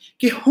कहिए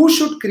कि who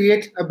should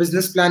create a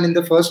business plan in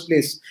the first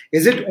place.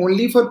 Is it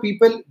only for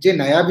people जे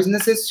नया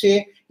बिजनेसेस छे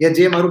या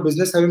जे मारू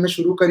बिजनेस હવે मैं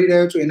शुरू કરી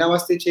રહ્યો છું એના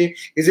વાસ્તે છે?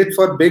 Is it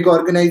four big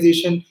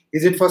organisation,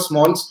 is it four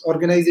small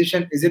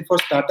organisation, is it four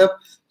startup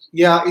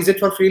या इज इट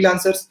फॉर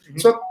फ्रीलांसर्स?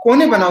 सो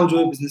કોને બનાવવું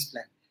જોઈએ business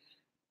plan?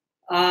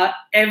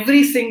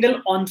 Every single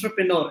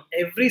ઓન્ટરપ્રેન્યોર,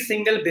 every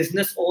single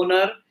business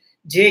owner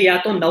જે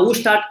યા તો નવું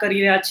સ્ટાર્ટ કરી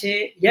રહ્યા છે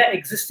યા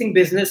એક્ઝિસ્ટિંગ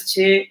બિઝનેસ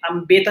છે, આમ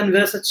 2-3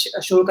 વર્ષ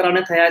શરૂ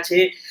કરવાના થયા છે,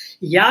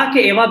 યા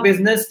કે એવા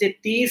બિઝનેસ જે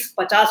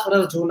 30-50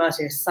 વર્ષ જૂના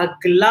છે,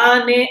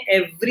 સગલાને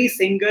એવરી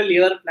સિંગલ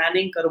યર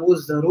પ્લાનિંગ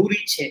કરવું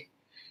જરૂરી છે.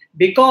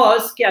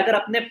 બીકોઝ કે અગર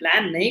આપણે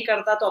પ્લાન નહીં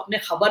કરતા તો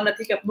આપણે ખબર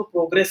નથી કે આપણું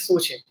પ્રોગ્રેસ શું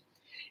છે.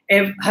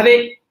 હવે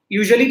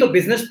યુઝ્યુઅલી તો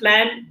બિઝનેસ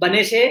પ્લાન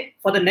બને છે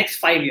ફોર ધ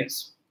નેક્સ્ટ 5 years.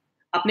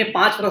 આપણે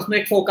 5 વર્ષનો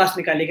એક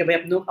ફોરકાસ્ટ નિકાલીએ કે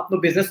ભાઈ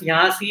આપણું બિઝનેસ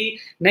યહાંથી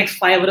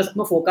નેક્સ્ટ 5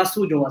 વર્ષનો ફોરકાસ્ટ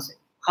શું જોવાશે.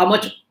 How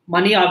much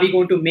money are we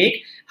going to make?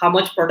 How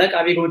much product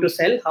are we going to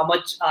sell? How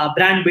much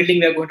brand building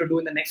we are going to do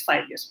in the next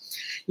 5 years?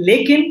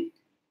 लेकिन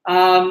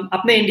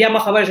अपने India में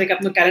खबर है कि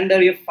अपना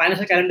calendar ये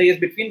financial calendar is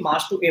between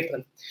March two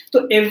अप्रैल.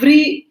 तो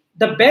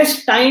the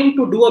best time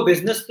to do a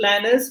business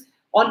plan is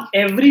on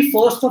every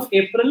 1st of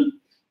April.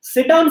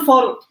 Sit down for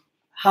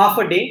half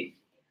a day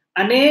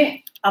અને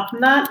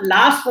अपना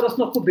लास्ट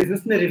વર્ષનો આખું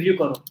બિઝનેસ ને રિવ્યુ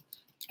કરો.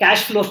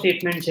 કેશ ફ્લો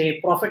સ્ટેટમેન્ટ છે,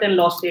 profit and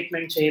loss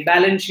statement છે,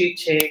 balance sheet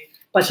છે,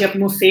 પછી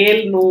આપણું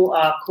સેલનું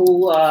આખું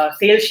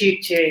સેલ શીટ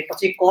છે,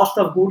 પછી કોસ્ટ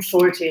ઓફ ગુડ્સ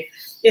સોલ્ડ છે.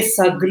 એ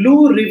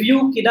સગલું રિવ્યુ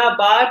કર્યા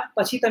બાદ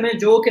પછી તમે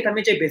જો કે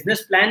તમે જે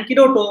બિઝનેસ પ્લાન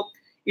કર્યો તો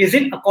is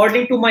it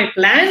according to my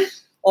plan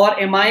or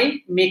M I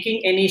making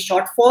any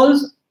શોર્ટફોલ્સ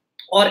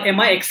or M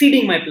I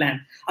એક્સીડિંગ my plan.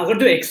 અગર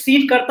જો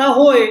એક્સીડ કરતા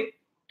હોય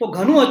તો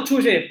ઘણું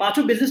અચ્છું છે,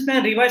 પાછું બિઝનેસ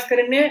પ્લાન રિવાઇઝ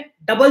કરીને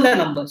double the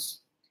numbers.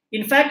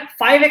 In fact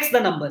 5x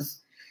the numbers.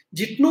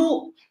 જેટલું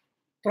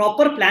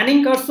પ્રોપર પ્લાનિંગ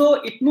કરશો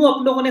એટલું આપ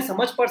લોકોને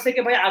સમજ પડશે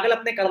કે ભાઈ આગળ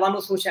આપણે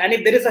કરવાનું શું છે. And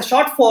if there is a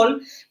શોર્ટફોલ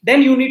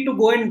then you need to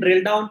go and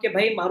drill down કે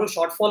ભાઈ મારું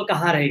શોર્ટફોલ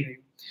કહાં રહી ગયું.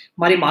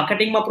 મારી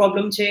માર્કેટિંગમાં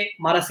પ્રોબ્લેમ છે,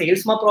 મારા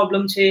સેલ્સમાં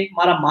પ્રોબ્લેમ છે,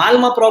 મારા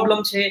માલમાં પ્રોબ્લેમ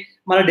છે,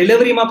 મારા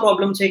ડિલિવરીમાં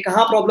પ્રોબ્લેમ છે,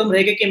 કહાં પ્રોબ્લેમ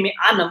રહી ગઈ કે મેં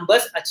આ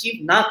નંબર્સ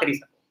અચીવ ના કરી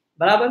શકું.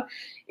 બરાબર,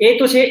 એ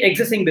તો છે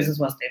એક્ઝિસ્ટિંગ બિઝનેસ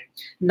વાસ્તે.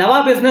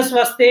 નવા બિઝનેસ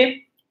વાસ્તે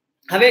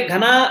હવે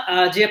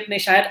ઘણા જે આપણે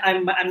શાયદ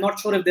આઈ am not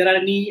sure if there are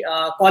any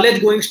college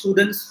going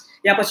students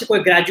या પછી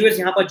કોઈ ગ્રેજ્યુએટ્સ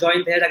यहाँ पर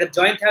જોઈન થયા. અગર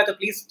જોઈન થયા તો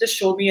please just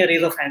show me a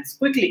rays of hands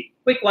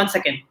quick 1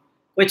 second.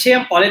 કોઈ છે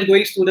આમ કોલેજ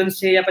ગોઈંગ સ્ટુડન્ટ્સ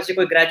છે યા પછી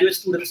કોઈ ગ્રેજ્યુએટ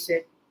સ્ટુડન્ટ્સ છે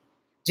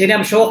જેને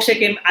આમ શોખ છે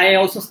કે I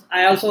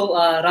also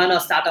run a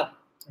startup?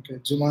 Okay,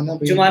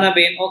 Jumana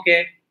Ben.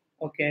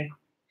 Okay.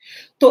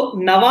 તો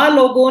નવા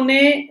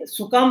લોકોને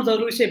શું કામ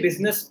જરૂરી છે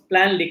business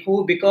plan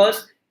લીખવું? Because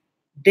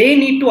they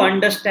need to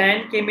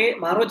understand કે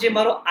મારો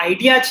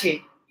આઈડિયા છે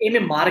એ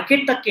મેં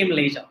માર્કેટ તક કેમ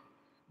લઈ જાઉં.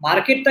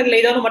 માર્કેટ તક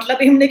લઈ જવાનો મતલબ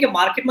એમ નહીં કે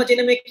માર્કેટમાં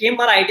જઈને મેં કેમ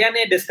મારા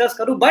આઈડિયાને ડિસ્કસ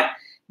કરું, બટ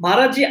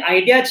મારા જે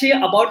આઈડિયા છે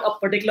about a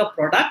particular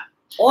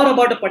product or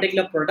about a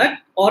particular product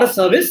or a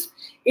service,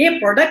 A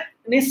product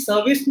ને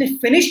સર્વિસને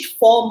ફિનિશ્ડ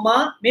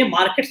ફોર્મમાં મેં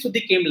માર્કેટ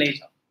સુધી કેમ લઈ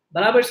જાઉં.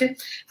 બરાબર છે.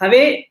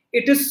 હવે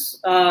ઇટ ઇઝ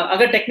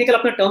અગર ટેકનિકલ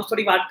આપણે ટર્મ્સ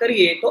થોડી વાત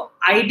કરીએ તો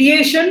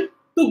આઈડિયેશન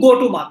to go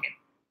to market.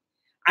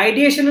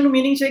 આઈડિયેશનનું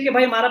meaning છે કે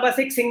ભાઈ મારા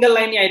પાસે એક સિંગલ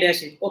લાઇનની આઈડિયા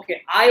છે. Okay,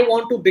 I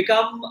want to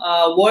become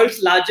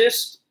world's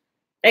largest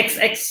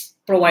XX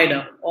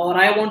provider, or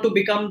I want to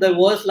become the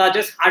world's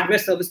largest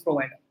hardware service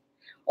provider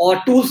or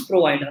tools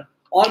provider,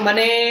 or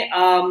મને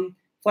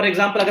for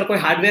example અગર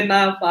કોઈ હાર્ડવેરના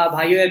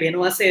ભાઈઓ યા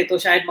બહેનો હશે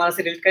તો શાયદ મારા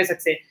સે રિલેટ કરી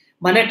શકશે.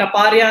 મને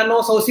ટપારિયાનો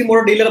સૌથી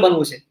મોટો ડીલર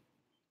બનવું છે,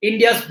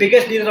 India's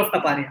biggest dealer of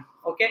ટપારિયા.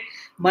 Okay,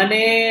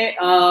 મને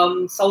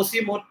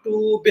સૌથી મોટું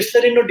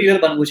બિસ્લરીનું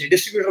ડીલર બનવું છે,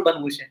 ડિસ્ટ્રીબ્યુટર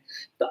બનવું છે.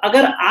 તો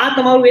અગર આ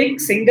તમારું એક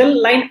સિંગલ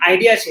લાઇન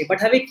આઈડિયા છે,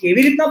 બટ હવે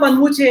કેવી રીતના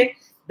બનવું છે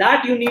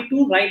that you need to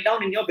write down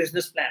in your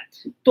business plan.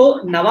 તો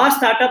નવા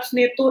સ્ટાર્ટઅપ્સ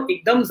ને તો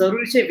એકદમ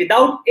જરૂરી છે.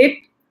 Without it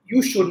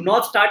you should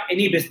not start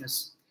any business.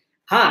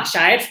 હા,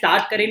 શાયદ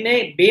સ્ટાર્ટ કરીને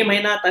 2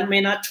 મહિના 3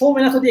 મહિના 6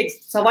 મહિના સુધી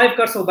સર્વાઈવ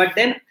કરશો, but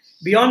then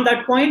beyond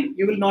that point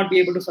you will not be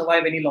able to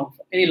survive any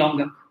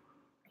longer,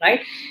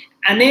 right?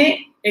 અને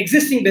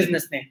એક્ઝિસ્ટિંગ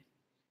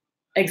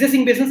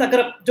બિઝનેસ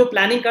અગર જો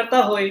પ્લાનિંગ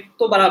કરતા હોય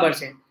તો બરાબર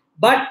છે,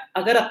 બટ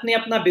અગર આપણે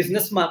આપના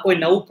બિઝનેસમાં કોઈ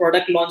નવું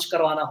પ્રોડક્ટ લોન્ચ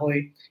કરવાના હોય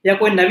યા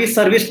કોઈ નવી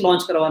સર્વિસ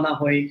લોન્ચ કરવાના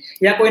હોય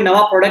યા કોઈ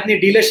નવા પ્રોડક્ટની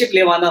ડીલરશિપ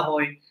લેવાના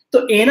હોય તો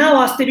એના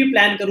વાસ્તે બી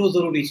પ્લાન કરવું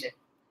જરૂરી છે.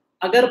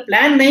 અગર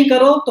પ્લાન નહીં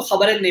કરો તો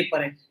ખબર જ નહીં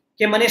પડે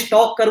કે મને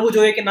સ્ટોક કરવું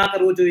જોઈએ કે ના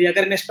કરવું જોઈએ.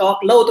 અગર મેં સ્ટોક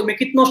લઉં તો મેં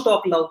કેટલો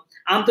સ્ટોક લઉં.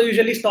 આમ તો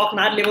યુઝ્યુઅલી સ્ટોક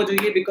ના જ લેવો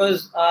જોઈએ because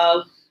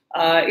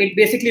it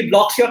basically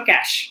blocks your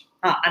cache.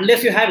 હા,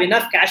 unless you have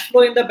enough cash flow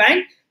in the bank,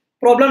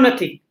 problem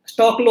નથી.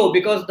 stock low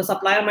because the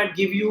supplier might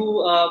give you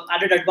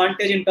added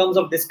advantage in terms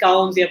of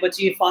discounts या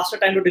પછી faster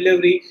time to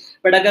delivery.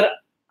 but અગર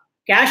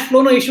cash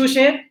flow નો issue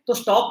છે તો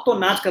stock તો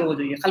ના જ કરવો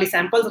જોઈએ. ખાલી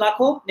samples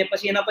રાખો ને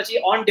પછી એના પછી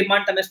on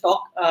demand તમે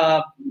stock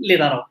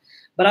લેતા રહો.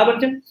 બરાબર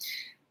છે.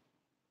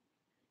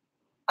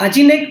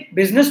 હજી એક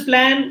બિઝનેસ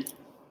પ્લાન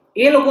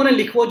એ લોકોને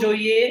લીખવો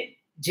જોઈએ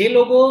જે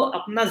લોકો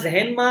આપના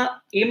ઝહેનમાં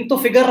એમ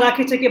તો ફિગર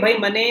રાખે છે કે ભાઈ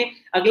મને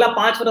અગલા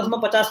 5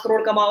 વર્ષમાં 50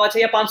 કરોડ કમાવા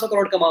છે યા 500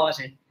 કરોડ કમાવા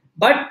છે,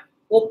 બટ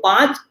वो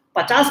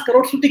 50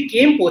 કરોડ સુધી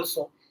કેમ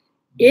પહોંચશો?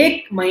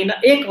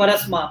 એક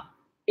વર્ષમાં,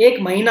 એક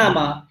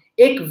મહિનામાં,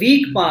 એક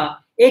વીકમાં,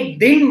 એક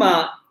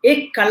દિનમાં, એક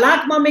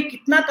કલાકમાં મેં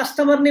કિતના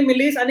કસ્ટમરને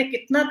મિલીશ અને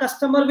કિતના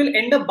customer will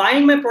end up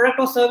buying my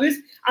product or service,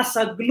 આ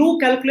સગલું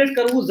કેલ્ક્યુલેટ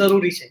કરવું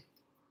જરૂરી છે.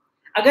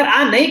 અગર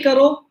આ નહીં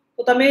કરો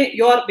તો તમે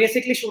you are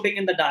basically shooting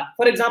in the dark.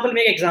 For example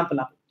મેં એક એક્ઝામ્પલ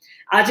આપું.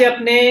 આજે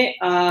આપણે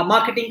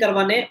માર્કેટિંગ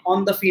કરવાને ઓન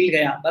ધ ફિલ્ડ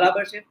ગયા,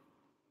 બરાબર છે.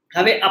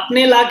 હવે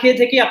अपने लागे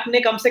थे कि अपने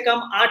कम से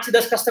कम 8 से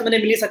 10 कस्टमर ने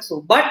मिली सकते,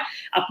 बट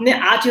अपने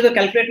आ चीजों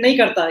कैलकुलेट नहीं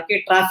करता कि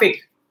traffic,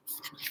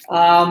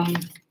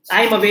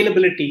 time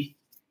availability,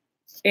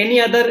 any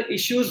other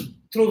issues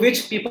through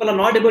which people are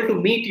not able to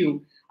meet you.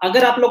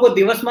 अगर आप लोगों को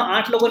दिवस में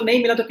 8 लोगों ने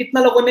नहीं मिला तो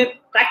कितना लोगों ने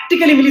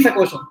प्रैक्टिकली मिली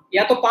सको છો?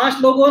 या तो 5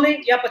 लोगों ने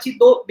या પછી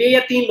 2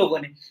 या 3 लोगों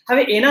ने.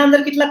 હવે એના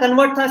અંદર કેટલા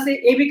કન્વર્ટ થશે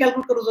એ બી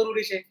કેલ્ક્યુલેટ કરવું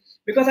જરૂરી છે.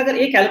 बिकॉज अगर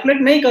ये कैलकुलेट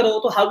नहीं करो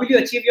तो how will you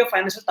achieve your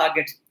financial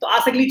targets. तो आ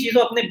सगली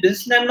चीजों अपने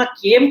बिजनेस प्लान में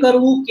केम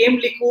करવું, केम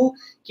लिखવું,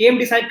 केम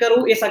डिसाइड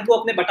करવું એ સગલું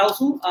આપણે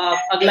બતાવશું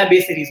અગલા 2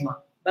 સિરીઝમાં.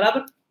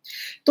 બરાબર.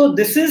 તો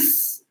this is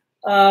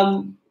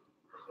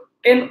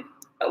an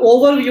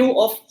overview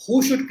of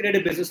who should create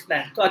a business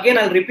plan. So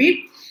again I'll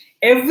repeat,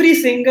 every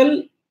single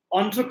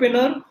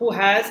entrepreneur who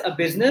has a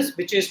business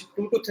which is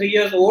 2 to 3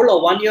 years old or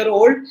 1 year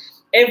old,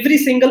 every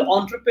single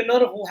entrepreneur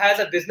who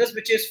has a business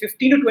which is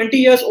 15 to 20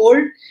 years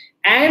old,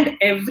 and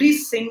every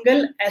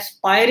single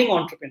aspiring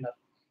entrepreneur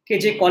કે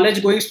જે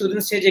college going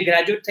students છે, જે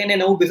graduate થઈને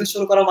નવું business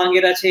શરૂ કરવા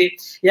માંગી રહ્યા છે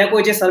યા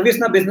કોઈ જે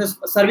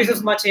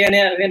સર્વિસીસમાં છે અને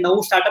હવે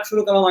નવું સ્ટાર્ટઅપ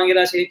શરૂ કરવા માંગી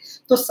રહ્યા છે,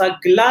 તો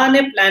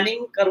સગલાને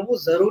પ્લાનિંગ કરવું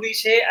જરૂરી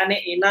છે અને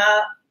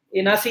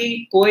એનાથી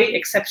કોઈ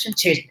એક્સેપ્શન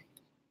છે જ નહીં.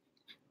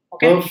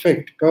 Okay?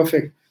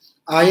 Perfect.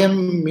 I am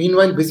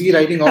meanwhile busy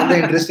writing all the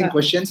interesting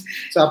questions.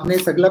 So आपने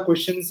सगला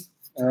questions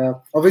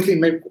obviously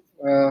मैं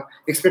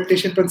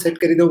एक्सपेक्टेशन पण सेट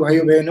કરી દો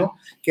ભાઈઓ બહેનો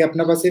કે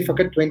આપના પાસે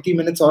ફક્ત 20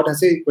 મિનિટ્સ ઓર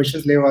હશે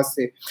ક્વેશ્ચન્સ લેવા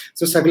વાસ્તે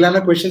સો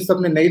સગલાના ક્વેશ્ચન્સ તો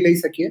આપણે નહીં લઈ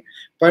શકીએ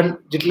પણ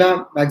જેટલા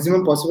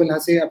મેક્સિમમ પોસિબલ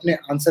હશે આપણે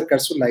આન્સર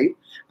કરશું લાઈવ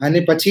અને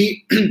પછી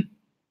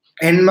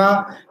એન્ડમાં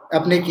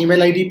આપણે એક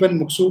ઈમેલ આઈડી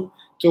પણ મૂકશું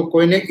તો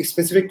કોઈને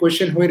સ્પેસિફિક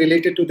ક્વેશ્ચન હોય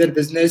રિલેટેડ ટુ ધેર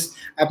બિઝનેસ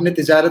આપણે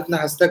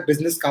તિજારતના હસ્તક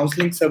બિઝનેસ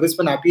કાઉન્સલિંગ સર્વિસ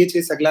પણ આપીએ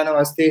છીએ સગલાના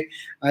વાસ્તે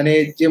અને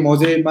જે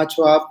મોઝેમાં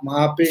છો આપ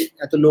વહાં પે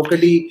યા તો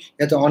લોકલી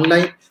યા તો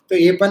ઓનલાઈન તો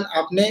એ પણ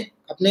આપને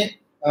अपने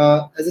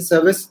एज ए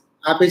सर्विस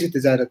आपे છે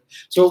તિજારત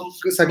સો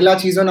સગલા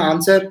ચીજોના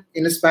answer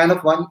in a span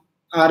of 1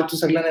 hour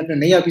તો સગલાને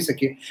આપણે નહીં આપી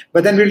શકીએ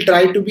but than wheel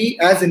try to B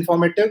as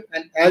informative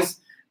and as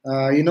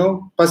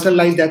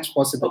personalized as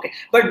possible. Okay,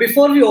 but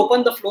before we open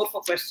the floor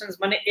for questions,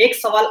 मैंने एक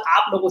सवाल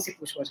आप लोगों से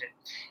पूछना है.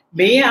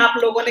 मैं आप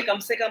लोगों ने कम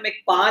से कम एक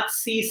 5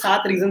 से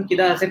 7 रीजन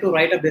किया है to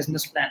write a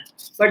business plan.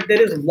 But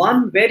there is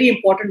one very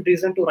important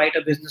reason to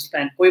write a business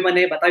plan. कोई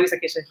मैंने बता भी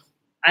सके से.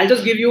 I'll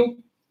just give you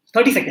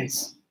 30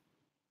 seconds.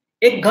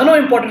 एक घणो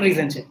important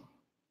reason है.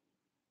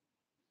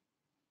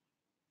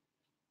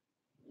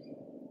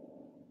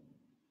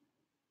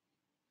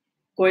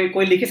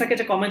 कोई लिखी सके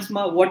છે comments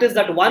માં what is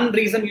that one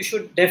reason you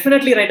should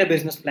definitely write a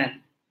business plan?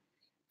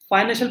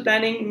 Financial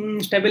planning,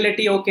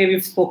 stability, okay,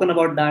 we've spoken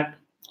about that.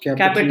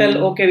 Capital,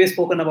 okay, we've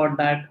spoken about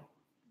that.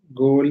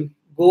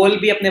 Goal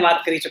भी अपने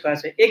बात करी चुका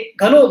है.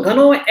 एक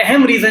घनो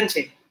अहम reason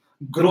है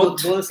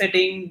growth, goal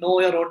setting, know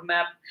your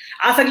roadmap.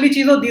 आ सगली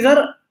चीजों these are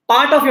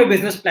part of your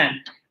business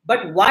plan.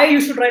 But why you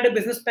should write a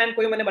business plan?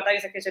 कोई मैंने बता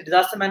ही सके છે.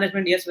 Disaster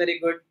management, yes, very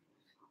good.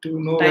 To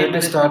know where to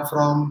start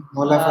from,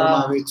 mola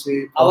farmaवे છે.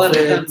 Our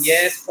return,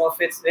 yes,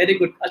 profits, very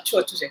good.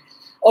 अच्छो છે.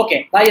 Okay,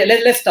 भाई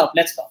let's stop.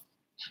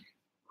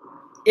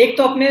 एक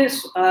तो अपने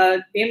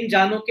एम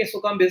जानो के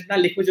सुकम बिजनेस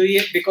लिखो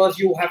જોઈએ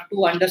because you have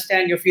to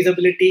understand your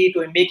feasibility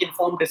to make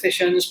informed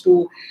decisions to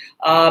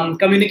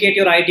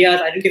communicate your ideas,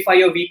 identify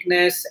your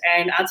weakness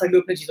and આ સગળી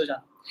अपने ચીજો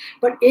જાનો.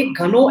 But એક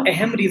ઘણો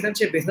અહેમ રીઝન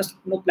છે બિઝનેસ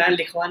નો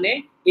પ્લાન लिखवाने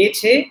એ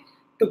છે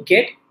to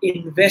get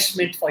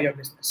investment for your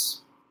business.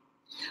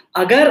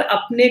 अगर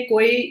अपने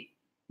कोई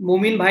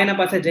मोमिन भाई ना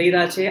पासे જઈ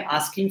રહ્યા છે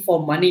asking for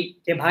money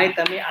કે ભાઈ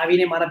તમે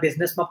આવીને મારા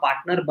બિઝનેસમાં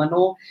પાર્ટનર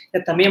બનો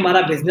કે તમે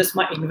મારા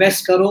બિઝનેસમાં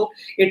ઇન્વેસ્ટ કરો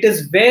it is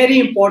very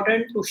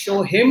important to show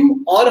him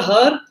or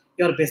her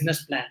your business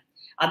plan.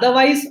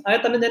 Otherwise હવે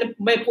તમે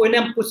મેં કોઈને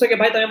પૂછો કે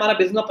ભાઈ તમે મારા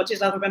બિઝનેસમાં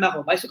 25 લાખ રૂપિયા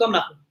નાખો ભાઈ શું કામ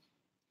નાખો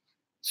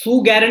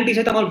શું ગેરંટી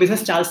છે તમારો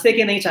બિઝનેસ ચાલશે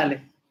કે નહીં ચાલે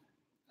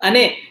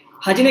અને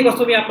હજી એક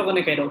વસ્તુ બી આપ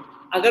લોકોને કહી દઉં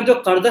અગર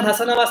જો કરદન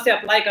હસના વાસ્તે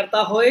અપ્લાય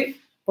કરતા હોય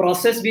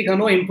પ્રોસેસ भी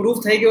ઘણો ઇમ્પ્રૂવ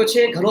થઈ ગયો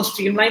છે ઘણો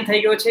સ્ટ્રીમલાઇન થઈ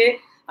ગયો છે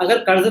अगर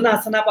कर्जना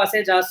हसना पासे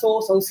जासो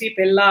सौसी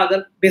पहला अगर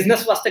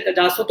बिजनेस वास्ते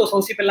जासो तो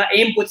सौसी पहला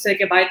एम पूछसे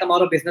कि भाई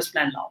तुम्हारो बिजनेस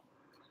प्लान लाओ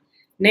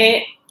ने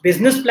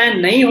बिजनेस प्लान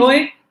नहीं होए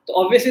तो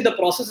obviously the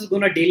process is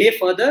gonna delay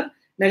further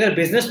ने अगर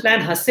बिजनेस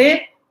प्लान हसे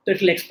तो it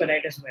will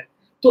expedite as well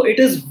तो it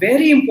is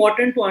very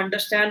important to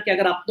understand कि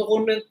अगर आप लोगों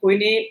ने कोई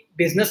ने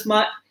बिजनेस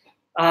में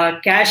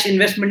कैश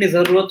इन्वेस्टमेंट की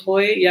जरूरत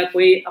होय या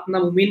कोई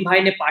अपना मुमीन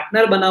भाई ने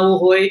पार्टनर बनावो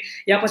होय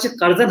या પછી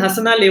कर्जन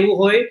हसना लेवू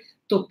होय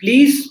तो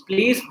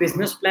प्लीज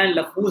बिजनेस प्लान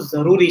लखવું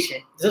जरूरी है.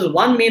 This is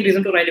one main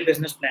reason to write a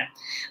business plan.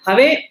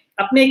 હવે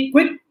अपने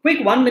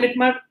क्विक 1 मिनट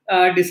में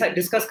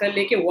डिस्कस कर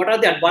ले कि what are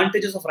the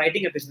advantages of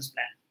writing a business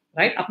plan,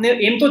 right? अपने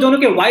एम तो जानो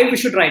कि why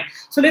we should write.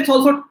 So let's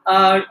also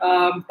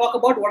talk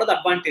about what are the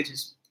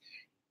advantages.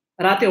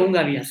 राते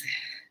होगा भी ऐसे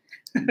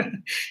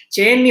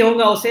चैन नहीं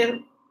होगा उसे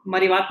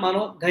મારી વાત માનો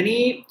ઘણી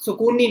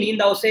સુકૂનની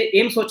નીંદ આવશે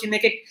એમ સોચીને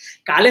કે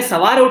કાલે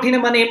સવારે ઉઠીને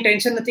મને એમ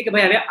ટેન્શન નથી કે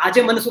ભાઈ હવે આજે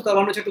મને શું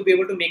કરવાનું છે two be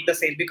able to make the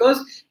cell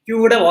because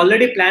you would have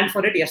already plan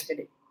four it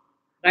yesterday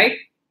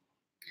right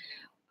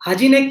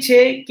હાજીને એક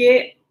છે કે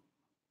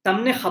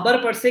તમને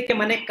ખબર પડશે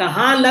કે મને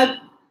કહાં લગ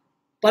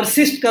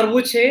પરસિસ્ટ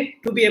કરવું છે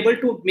two be able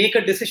to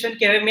make a decision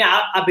કે હવે મેં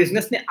આ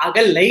બિઝનેસને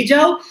આગળ લઈ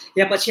જાઉં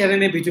યા પછી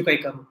હવે મેં બીજું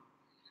કંઈ કરું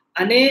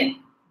અને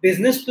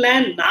બિઝનેસ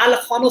પ્લાન ના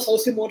લખવાનો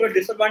સૌથી મોટો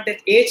ડિસએડવાન્ટેજ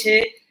એ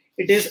છે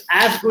it is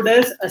as good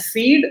as a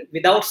seed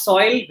without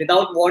soil,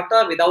 without water,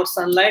 without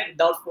sunlight,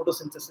 without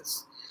photosynthesis.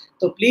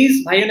 So please,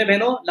 bhaiyo ne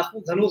behno,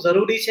 lakhwu ghanu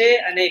zaruri che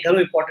ane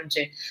ghanu important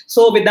che.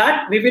 So with that,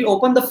 we will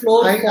open the floor.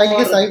 I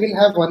guess I will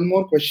have one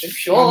more question.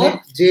 Sure.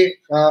 જે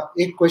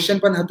એક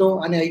question પણ હતો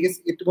અને I guess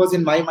it was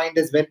in my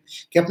mind as well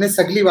કે આપણે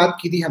સગલી વાત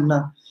કીધી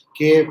હમણાં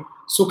કે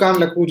શું કામ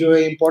લખવું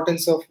જોઈએ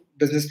importance of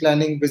business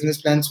planning,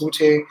 business plan શું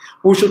છે,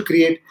 who should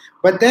create.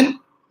 But then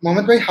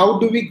Mohammed bhai, how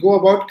do we go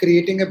about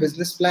creating a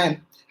business plan?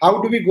 How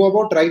do we go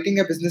about writing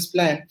a business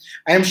plan?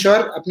 I am sure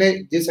अपने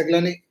जे सगला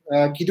ने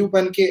कीधु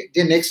पण के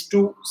जे next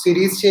 2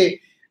 series છે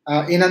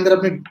એના અંદર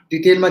આપણે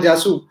ડિટેલમાં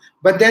જાશું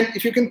but then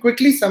if you can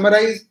quickly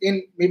summarize in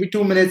maybe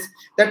 2 minutes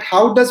that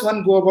how does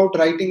one go about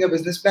writing a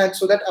business plan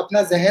so that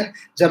अपना जहन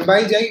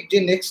जंबाई जाए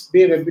जे next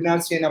 2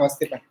 webinars છે એના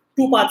વાસ્તે પણ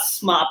 2 parts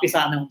માં આપી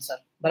સાને હું સર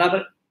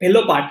બરાબર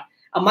પહેલો પાર્ટ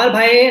અમાર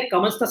ભાઈએ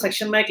કમેન્ટ્સ ના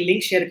સેક્શન માં એક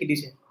લિંક શેર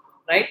કીધી છે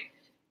right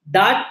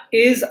that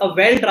is a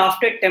well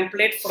drafted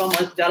template from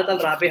Al-Tijaarat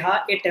Al-Raabehah.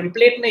 A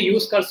template ने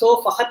use करसो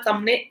फकत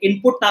तमने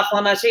input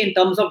नाखवाना छे in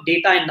terms of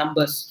data and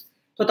numbers.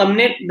 तो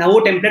तमने नवो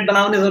template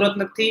बनावવાની જરૂરત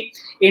નથી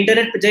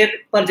इंटरनेट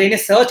पर જઈને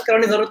સર્ચ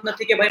કરવાની જરૂરત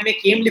નથી કે ભાઈ મેં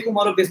કેમ લીખું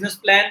મારો બિઝનેસ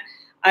પ્લાન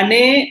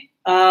અને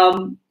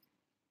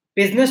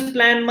બિઝનેસ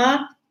પ્લાનમાં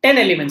 10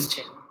 એલિમેન્ટ્સ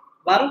છે,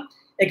 બરાબર?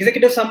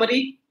 Executive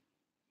summary,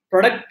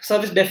 product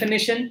service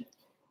definition,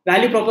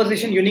 value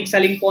proposition, unique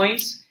selling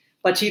points,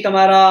 પછી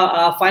તમારા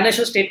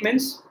financial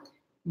statements,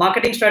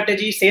 marketing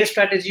strategy, cells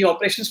strategy,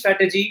 operation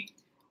strategy,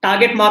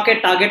 target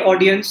market, target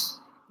audience,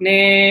 ને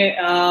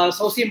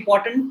સૌથી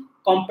important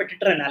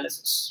competitor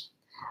analysis.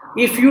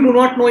 If you do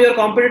not know your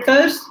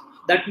competitors,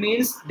 that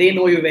means they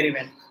know you very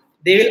well.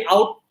 They will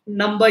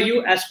outnumber you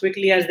as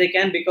quickly as they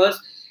can because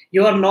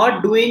you are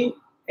not doing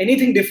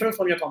anything different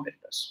from your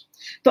competitors.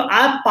 तो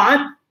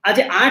आज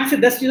 8 से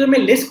 10 चीजों में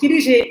list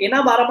करी है,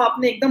 एना बारे में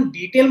आपने एकदम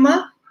डिटेल में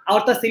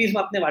आवता सीरीज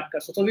में आपने बात कर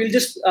सो. So we will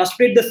just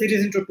split the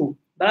series into 2,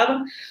 बराबर?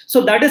 So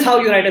that is how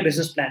you write a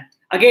business plan.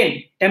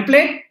 Again,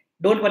 template,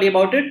 don't worry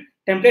about it.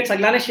 Template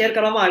सगलाने share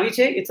કરવામાં આવી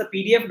છે. It's a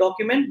PDF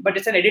document, but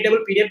it's N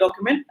એડિટેબલ PDF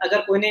document. અગર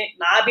કોઈને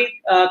ના બી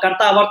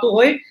કરતા આવડતું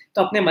હોય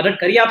તો આપણે મદદ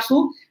કરી આપશું.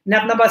 ને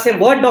આપના પાસે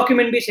વર્ડ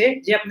ડોક્યુમેન્ટ બી છે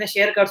જે આપણે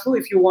શેર કરશું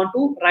if you want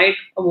to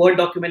write a word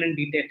document in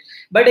detail.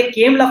 But એ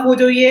કેમ લખવું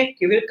જોઈએ,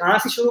 કેવી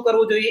કહાંથી શરૂ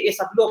કરવું જોઈએ, એ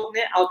સબલું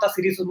આપણે આવતા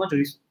સિરીઝમાં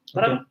જોઈશું.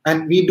 Okay.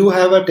 And we do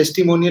have a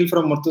testimonial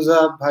from Murtuza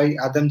Bhai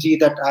Adamji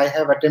that I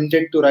have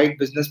attempted to write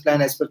business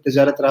plan as per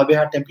Tijaarat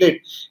Raabehah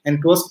template and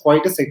it was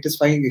quite a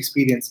satisfying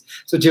experience.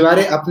 So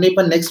jeware apne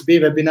par next day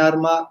webinar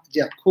ma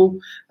je akhu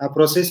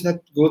process na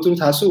go through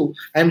thasu,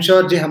 I am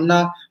sure je hamna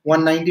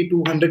 190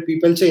 200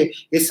 people che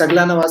e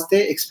sagla na waste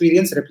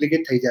experience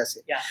replicate thai jase.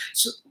 Yeah.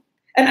 So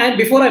and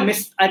before I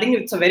miss, I think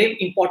it's a very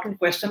important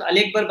question.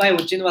 Ali Akbar Bhai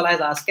Ujjainwala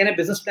has asked, can a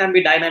business plan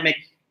be dynamic?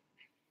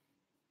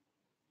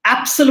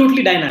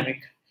 Absolutely dynamic.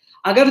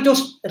 अगर जो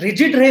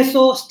rigid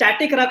रहो,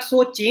 static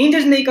रखो,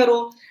 changes नहीं करो,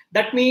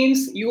 that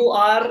means you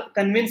are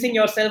convincing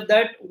yourself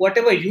that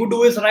whatever you do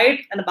is right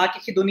and बाकी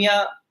की दुनिया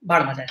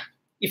भाड़ में जाए.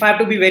 If I have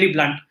to be very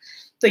blunt,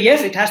 so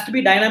yes, it has to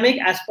be dynamic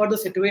as per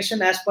the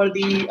situation, as per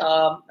the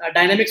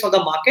dynamics of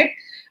the market.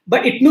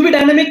 But it will be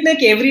dynamic नहीं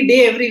कि every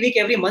day, every week,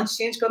 every month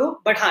change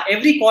करो. But हाँ,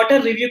 every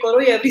quarter review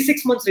करो या every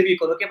 6 months review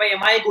करो कि भाई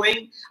am I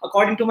going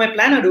according to my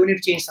plan or do we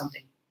need to change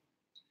something?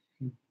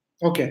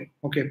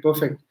 Okay,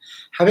 perfect.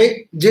 હવે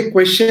જે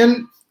question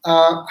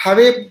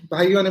હવે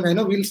ભાઈઓ અને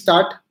બહેનો we'll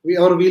start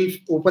we'll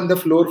open the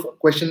floor for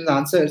questions and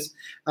answers.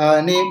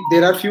 અને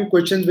there are few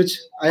questions which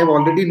I have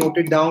already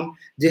noted down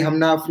જે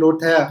હમણાં float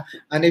થયા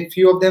અને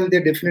few of them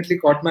they definitely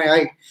caught my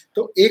eye.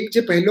 તો એક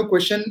જે પહેલો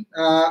question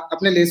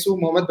આપણે લેશું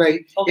મોહમ્મદ ભાઈ,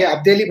 એ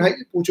અબ્દેલી ભાઈ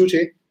પૂછ્યું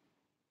છે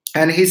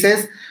and he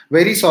says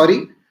very sorry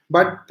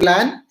but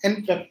plan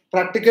and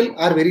practical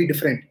are very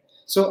different.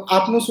 So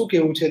આપનું શું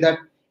કહેવું છે that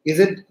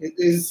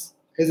is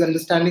his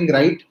understanding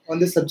right on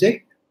this subject?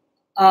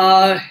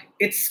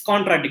 It's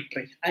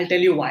contradictory. I'll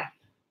tell you why.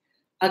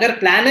 अगर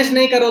plan જ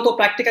नहीं करो तो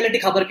practicality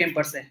खबर केम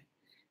पड़से.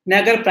 ने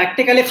अगर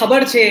practically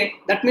खबर छे,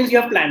 that means you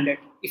have planned it.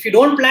 If you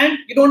don't plan,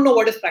 you don't know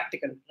what is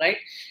practical, right?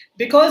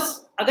 Because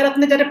अगर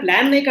अपने जरे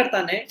plan नहीं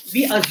करता ने,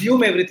 we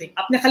assume everything.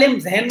 अपने खाली हम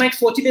ज़हन में एक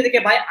सोची लेते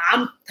कि भाई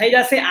आम થઈ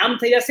જશે, ઓમ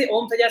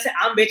થઈ જશે,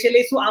 આમ બેચી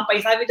લઈશું, આમ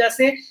પૈસા આવી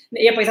જશે,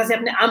 ને એ પૈસા से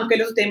अपने आम કરી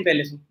લેશું, તેમ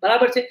કરી લેશું,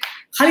 બરાબર છે?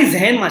 ખાલી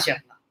ઝહેનમાં છે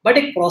આપણા, but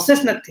એક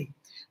process નથી.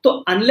 So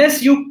unless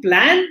you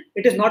plan,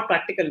 it is not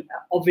practical,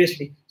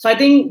 obviously. So I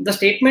think the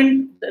statement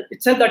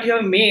itself that you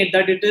have made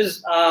that it is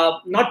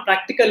not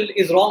practical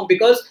is wrong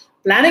because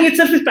planning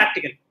itself is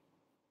practical.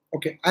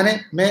 Okay. અને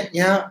मैं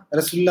यहाँ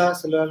रसूलुल्लाह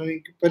सल्लल्लाहु अलैहि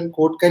वसल्लम पर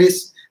coat करीશ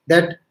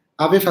that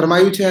आपे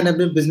फरमाયું છે અને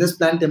આપણે business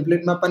plan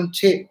template માં પણ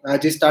છે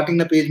જે starting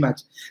ના page માં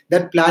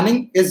that planning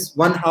is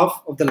one half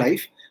of the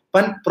life,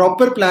 but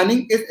proper planning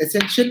is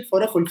essential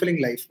for a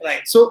fulfilling life.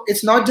 Right. So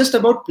it's not just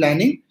about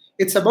planning,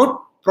 it's about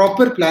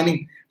proper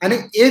planning. અને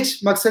એ જ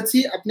મકસદથી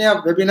આપણે આ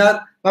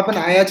વેબિનારમાં પણ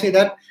આયા છે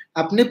that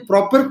આપણે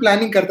પ્રોપર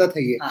પ્લાનિંગ કરતા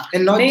થઈએ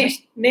and not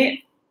just ને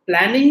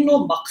પ્લાનિંગ નો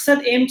મકસદ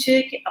એમ છે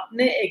કે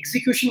આપણે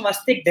એક્ઝિક્યુશન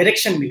વાસ્તે એક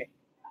ડાયરેક્શન મળે,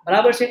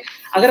 બરાબર છે?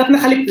 અગર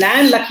આપણે ખાલી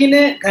પ્લાન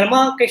લખીને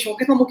ઘરમાં કઈ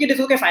શોકેસમાં મૂકી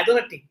દેશું કે ફાયદો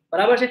નથી,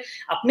 બરાબર છે?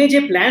 આપણે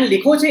જે પ્લાન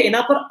લીખો છે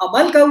એના પર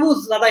અમલ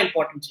કરવું જ્યાદા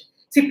ઇમ્પોર્ટન્ટ છે.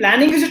 C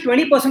planning is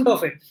 20%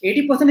 of it,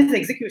 80% is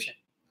execution.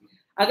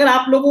 અગર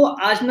આપ લોકો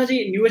આજના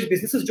જે ન્યૂ એજ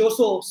બિઝનેસીસ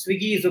જોશો,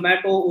 સ્વિગી,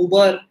 ઝોમેટો,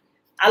 ઉબર,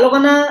 આ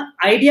લોકોના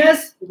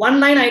આઈડિયાઝ વન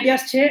લાઇન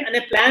આઈડિયાઝ છે અને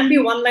પ્લાન બી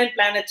વન લાઇન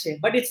પ્લાન જ છે,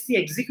 but it's the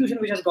execution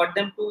which has got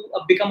them to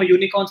become a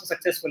unicorn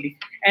successfully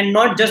and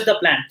not just the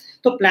plan.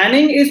 તો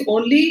planning is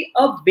only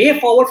a way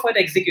forward four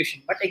execution,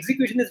 but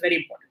execution is very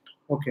important.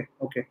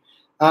 Okay.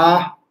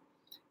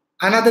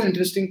 Another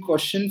interesting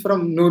question from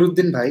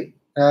Nuruddin Bhai.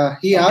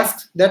 He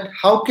asks that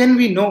how can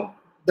we know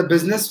the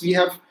business we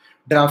have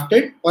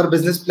drafted or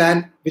business plan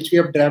which we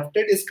have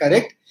drafted is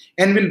correct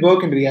and will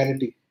work in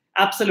reality?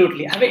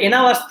 Absolutely. હવે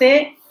એના વાસ્તે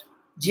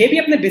જે બી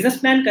આપણે business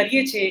plan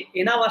કરીએ છીએ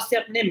એના વાસ્તે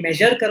આપણે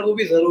major કરવું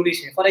બી જરૂરી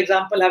છે. ફોર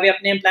એક્ઝામ્પલ હવે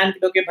આપણે એમ પ્લાન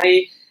કર્યો કે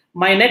ભાઈ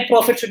my net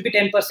profit should be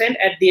 10%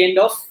 at the end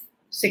of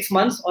 6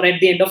 months or at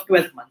the end of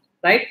 12th month,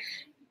 right?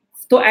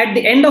 So at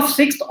the end of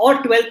 6th or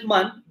 12th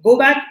month, go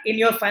back in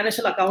your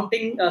financial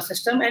accounting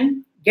system and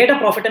get a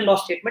profit and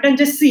loss statement and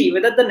just see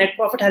whether the net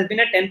profit has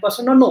been at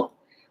 10% or no.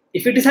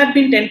 If it has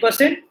been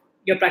 10%,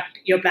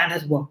 your plan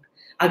has worked.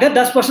 अगर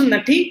 10%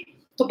 નથી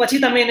તો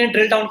પછી તમે એને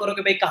drill down કરો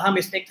કે ભાઈ કहाँ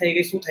mistake થઈ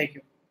ગઈ, શું થઈ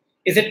ગયું.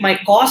 Is it my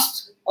cost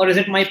or is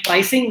it my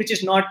pricing which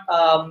is not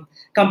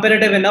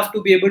competitive enough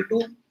to be able to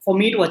for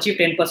me to achieve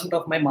 10%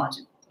 of my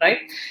margin,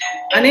 right?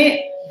 અને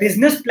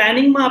business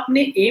planning માં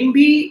આપણે એમ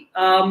બી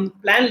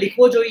plan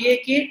लिखવો જોઈએ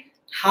કે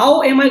how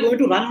am I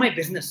going to run my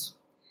business?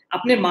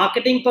 આપણે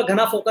marketing પર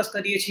ઘણા focus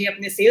કરીએ છીએ,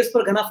 આપણે સેલ્સ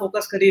પર ઘણા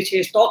ફોકસ કરીએ છીએ,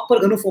 સ્ટોક પર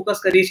ઘણું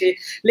ફોકસ કરીએ છીએ,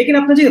 લેकिन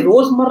આપણે જે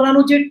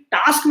રોજમર્રાનું જે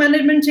ટાસ્ક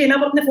મેનેજમેન્ટ છે એના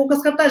પર આપણે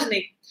ફોકસ કરતા જ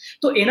નહીં.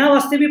 તો એના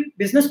વાસ્તે બી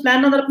બિઝનેસ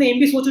પ્લાનના અંદર આપણે એમ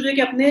બી સોચવું જોઈએ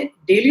કે આપણે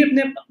ડેલી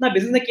આપણે આપણા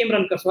બિઝનેસને કેમ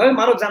રન કરશું. હવે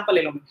મારો એક્ઝામ્પલ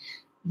લઈ લો.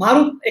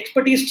 મારું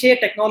એક્સપર્ટીઝ છે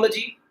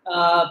ટેકનોલોજી,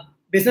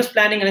 બિઝનેસ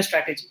પ્લાનિંગ અને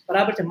સ્ટ્રેટેજી,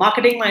 બરાબર છે.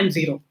 માર્કેટિંગમાં આઈ એમ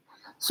ઝીરો.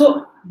 સો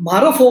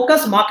મારો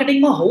ફોકસ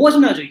માર્કેટિંગમાં હોવો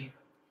જ ના જોઈએ.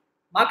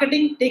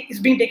 Marketing is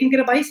being taken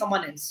care of by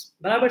someone else,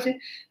 બરાબર છે.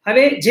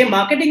 હવે જે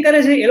માર્કેટિંગ કરે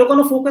છે એ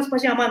લોકોનો ફોકસ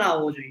પછી આમાં ના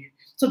આવવો જોઈએ.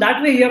 So that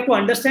way you have to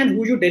understand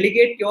who you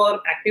delegate your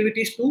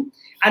activities to.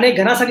 અને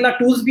ઘણા સગલા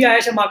tools બી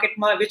આવ્યા છે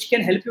માર્કેટમાં which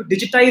can help you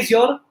digitize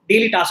your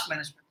daily task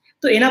management.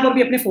 તો એના પર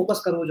બી આપણે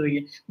ફોકસ કરવો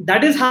જોઈએ.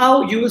 That is how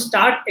you will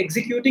start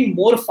executing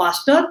more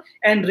faster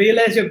and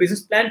realize your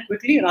business plan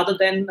quickly rather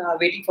than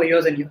waiting for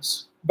years and years.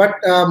 But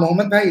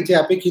Mohammad ભાઈ,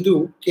 જે આપે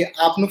કીધું કે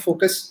આપનું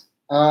ફોકસ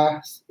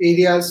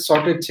એરિયા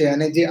સોર્ટેડ છે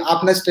અને જે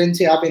આપના સ્ટ્રેન્થ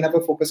છે આપ એના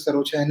પર ફોકસ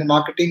કરો છો અને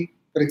marketing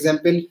for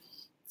example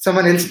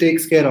someone else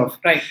takes care of,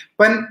 right?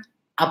 પણ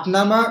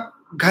આપનામાં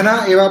ઘણા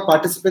એવા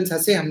પાર્ટિસિપન્ટ્સ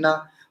હશે હમણાં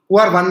who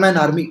are one man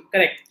army,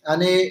 correct,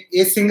 અને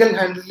એ સિંગલ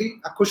હેન્ડલી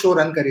આખો શો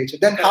રન કરે છે.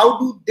 then how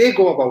do they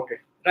go about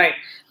it? Right.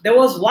 There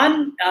was one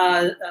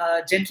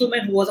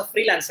gentleman who was a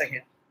freelancer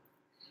here.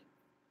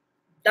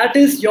 That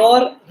is your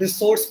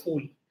resource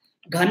pool.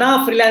 ઘણા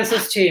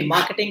freelancers છે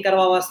marketing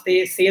કરવા વાસ્તે,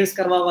 cells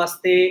કરવા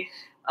વાસ્તે,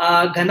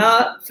 ઘણા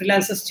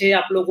freelancers છે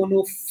આપ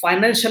લોકોનું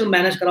ફાઇનાન્શિયલ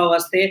મેનેજ કરવા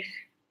વાસ્તે.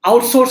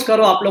 આઉટસોર્સ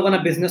કરો આપ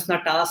લોકોના બિઝનેસના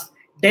ટાસ્ક,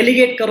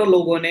 ડેલિગેટ કરો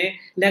લોકોને.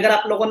 ને અગર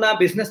આપ લોકોના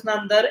બિઝનેસના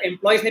અંદર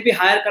એમ્પ્લોઈઝને બી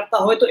હાયર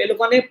કરતા હોય તો એ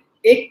લોકોને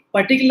એક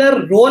પર્ટિક્યુલર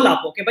રોલ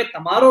આપો કે ભાઈ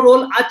તમારો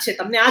રોલ આ જ છે,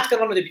 તમને આ જ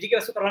કરવાનો છે, બીજી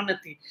કઈ વસ્તુ કરવાની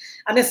નથી.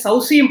 અને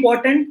સૌથી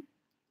ઇમ્પોર્ટન્ટ,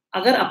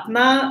 અગર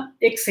આપના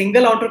એક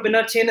સિંગલ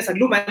ઓન્ટરપ્રિનર છે અને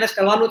સગલું મેનેજ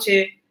કરવાનું છે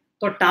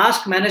તો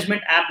ટાસ્ક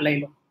મેનેજમેન્ટ એપ લઈ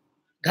લો.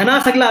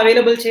 ઘણા સગલા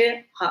અવેલેબલ છે.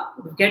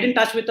 Get in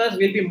touch with us,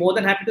 wheel B more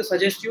than happy to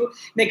suggest you.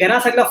 ને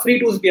ઘણા સગલા ફ્રી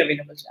ટૂલ્સ બી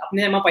અવેલેબલ છે,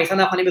 આપણે એમાં પૈસા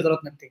નાખવાની બી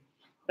જરૂરત નથી,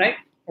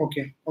 right?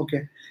 Okay.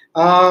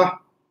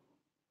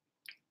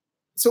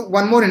 So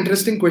one more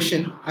interesting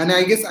question, and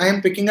I guess I am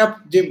picking up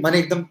જે મને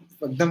એકદમ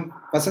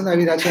પસંદ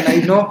આવી રહ્યા છે and I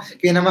know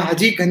કે એનામાં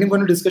હજી ઘણી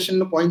બધું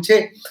ડિસ્કશનનો પોઈન્ટ છે.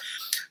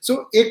 So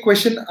એક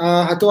ક્વેશ્ચન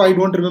હતો, I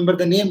don't remember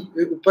the name,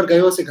 ઉપર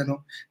ગયો હશે ઘણો,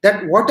 that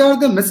what are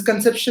the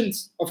misconceptions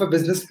of a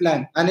business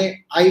plan? અને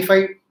if I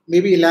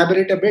maybe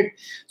elaborate a bit.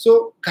 So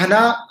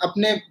ઘણા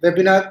આપણે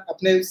વેબિનાર,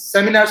 આપણે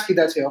સેમિનાર્સ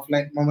કીધા છે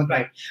ઓફલાઈન મોહમ્મદ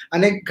ભાઈ,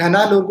 અને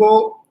ઘણા લોકો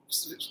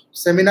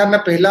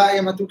સેમિનારના પહેલા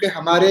એમ હતું કે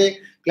અમારે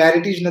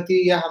ક્લેરિટી જ નથી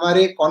યા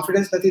અમારે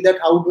કોન્ફિડન્સ નથી that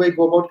how do I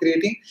go about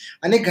creating,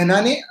 અને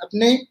ઘણાને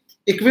આપણે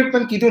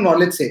equipment કીધું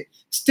knowledge છે,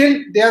 still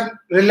they are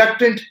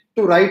reluctant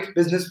to write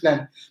business plan.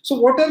 So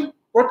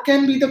what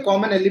can be the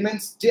common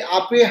elements જે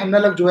આપે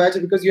હમણાં લગ જોયા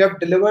છે, because you have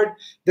delivered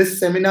this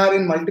seminar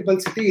in multiple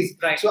cities,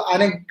 right? So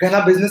આને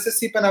ઘણા businesses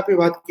થી પણ આપે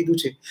વાત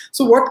કીધું છે.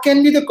 So what can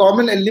be the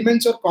common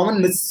elements or common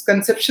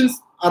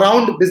misconceptions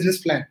around business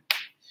plan?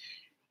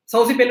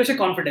 સૌથી પહેલું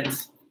છે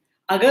કોન્ફિડન્સ.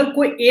 અગર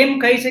કોઈ એમ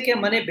કહે છે કે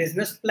મને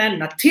બિઝનેસ પ્લાન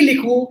નથી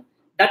લીખવું,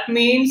 that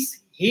means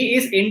he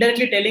is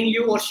indirectly telling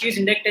you or she is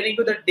indirectly telling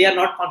you that they are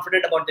not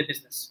confident about their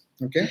business.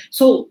 Okay.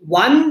 So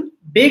one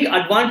big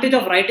advantage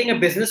of writing a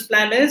business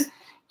plan is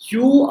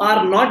you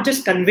are not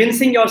just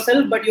convincing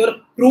yourself, but you're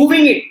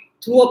proving it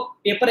through a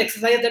paper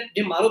exercise that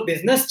je maro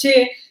business che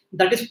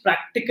that is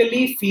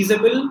practically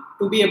feasible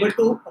to be able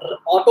to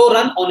auto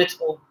run on its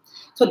own.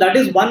 So that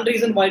is one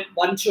reason why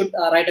one should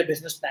write a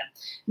business plan.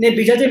 ને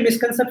બીજા જે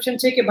misconception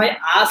છે કે ભાઈ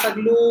આ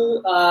સગલું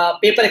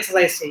paper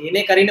exercise છે,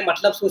 એને કરીને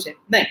મતલબ શું છે?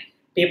 નહીં,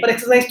 પેપર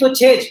એક્સરસાઇઝ તો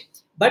છે જ,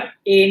 બટ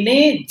એને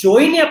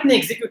જોઈને આપણે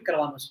એક્ઝિક્યુટ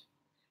કરવાનું છે.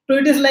 તો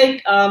ઇટ ઇઝ લાઈક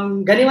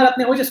ઘણી વાર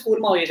આપણે હોય છે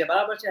સ્કૂલમાં હોઈએ છીએ,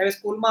 બરાબર છે. હવે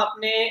સ્કૂલમાં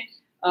આપણે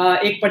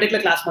એક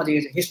પર્ટિક્યુલર ક્લાસમાં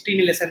જઈએ છીએ,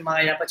 હિસ્ટ્રીની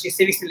લેસનમાં યા પછી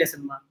સિવિક્સની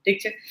લેસનમાં, ઠીક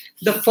છે.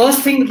 The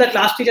first thing the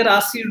class teacher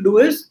આસ્ક્સ you to do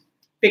is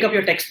pick up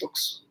your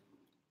textbooks,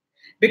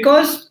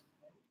 because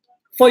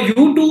for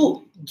you to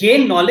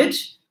gain knowledge,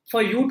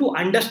 for you to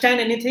understand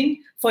anything,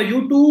 for you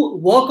to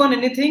work on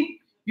anything,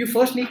 you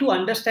first need to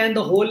understand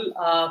the whole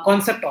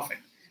concept of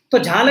it.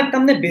 તો જ્યાં લગ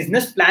તમને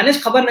business plan જ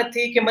ખબર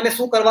નથી કે મને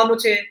શું કરવાનું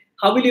છે,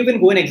 how will you even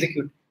go and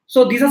execute? So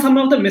these are some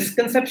of the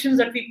misconceptions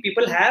that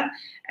people have,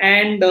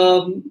 and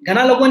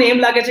ઘણા લોકોને એમ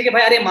લાગે છે કે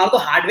ભાઈ અરે મારો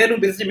તો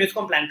હાર્ડવેરનું બિઝનેસ મેં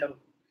કોમ પ્લાન કરું.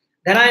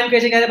 ઘણા એમ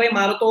કહે છે કે ભાઈ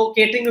મારો તો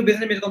કેટરિંગનું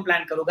બિઝનેસ મેં કોમ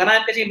પ્લાન કરું. ઘણા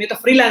એમ કહે છે મેં તો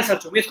ફ્રીલાન્સર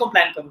છું, મેં કોમ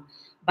પ્લાન કરું.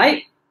 ભાઈ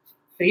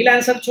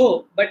freelancer છો,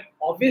 but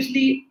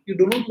obviously you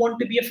do not want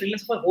to be a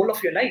freelancer for the whole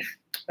of your life,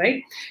 right?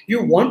 You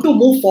want to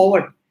move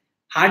forward.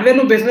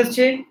 હાર્ડવેરનું business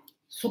છે,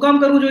 શું કામ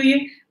કરવું જોઈએ?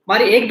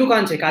 મારી એક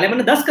દુકાન છે, કાલે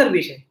મને 10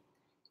 કરવી છે.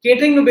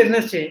 કેટરિંગનું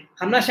બિઝનેસ છે,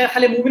 હમણાં શાયદ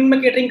ખાલી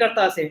મૂવીમાં કેટરિંગ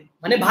કરતા હશે,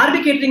 મને બહાર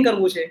બી કેટરિંગ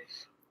કરવું છે.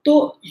 તો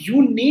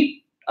you need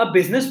a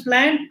business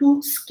plan to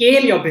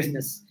scale your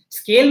business.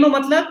 સ્કેલનો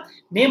મતલબ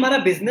મેં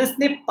મારા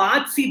બિઝનેસને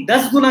 5 થી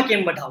 10 ગુના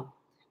કેમ વધાવું.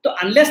 તો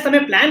unless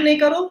તમે પ્લાન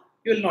નહીં કરો,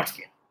 you will not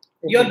scale.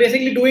 You are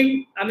basically doing,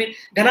 I mean,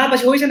 ઘણા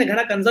પછી હોય છે ને,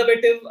 ઘણા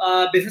કન્ઝર્વેટિવ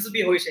બિઝનેસ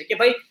બી હોય છે કે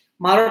ભાઈ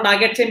મારો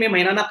ટાર્ગેટ છે મેં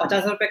મહિનાના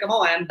 50,000 રૂપિયા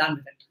કમાવું, I am done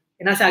with it,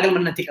 એનાથી આગળ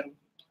મને નથી કરવું.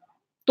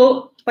 તો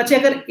પછી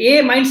અગર એ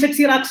માઇન્ડસેટ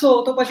થી રાખશો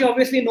તો પછી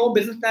obviously no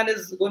business plan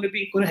is going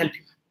to help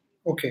you.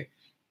 Okay.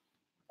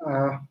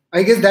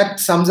 I guess that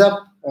sums up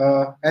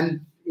and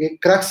એક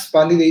ક્રક્સ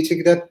પાલી રહી છે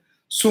કે that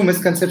શું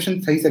મિસકન્સેપ્શન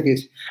થઈ શકે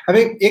છે.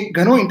 હવે એક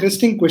ઘણો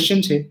ઇન્ટરેસ્ટિંગ ક્વેશ્ચન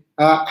છે.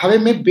 હવે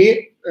મેં બે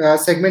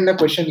સેગમેન્ટના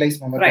ક્વેશ્ચન લઈશ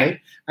મોહમ્મદભાઈ,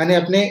 અને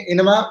આપણે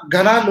એનામાં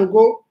ઘણા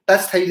લોકો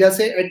ટચ થઈ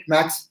જશે એટ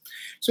મેક્સ.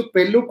 સો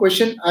પહેલું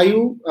ક્વેશ્ચન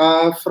આવ્યું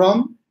from,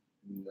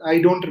 I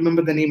don't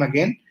remember the name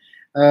again.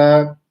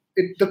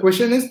 The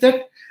question is that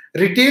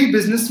retail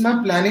businessમાં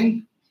planning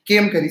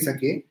કેમ કરી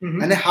શકે,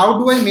 અને how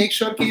do I make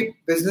sure કે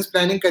બિઝનેસ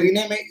પ્લાનિંગ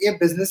કરીને મેં એ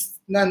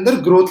બિઝનેસના અંદર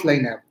ગ્રોથ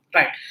લઈને આવું.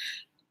 Right.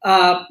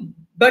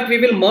 But we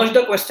will merge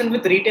the question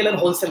with retail and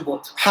wholesale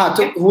both. હા,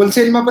 તો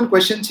હોલસેલમાં પણ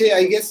ક્વેશ્ચન છે.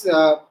 I guess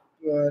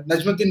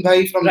Najmuddin bhai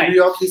from New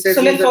York, he said.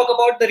 So let's talk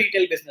about the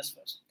retail business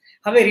first.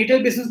 હવે retail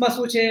બિઝનેસમાં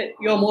શું છે,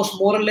 you are most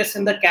more or less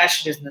in the cash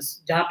business,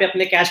 જ્યાં पे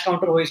अपने कैश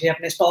काउंटर હોય છે,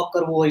 આપણે સ્ટોક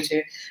કરવું હોય છે.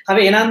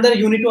 હવે એના અંદર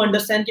યુ નીડ ટુ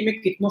અન્ડરસ્ટેન્ડ કે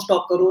મેં કેટલો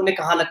સ્ટોક કરું અને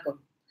કહાં લગ કરું.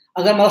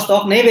 અગર મારો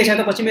સ્ટોક નહીં વેચાય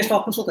તો પછી મેં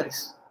સ્ટોકનું શું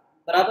કરીશ,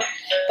 બરાબર.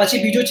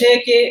 પછી બીજું છે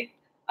કે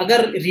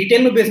અગર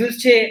રિટેલનું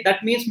બિઝનેસ છે,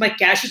 that means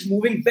my cache is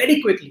moving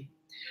very quickly.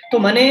 તો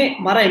મને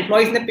મારા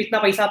એમ્પ્લોઈઝને કેટલા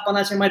પૈસા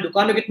આપવાના છે, મારી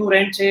દુકાનનું કેટલું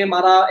રેન્ટ છે,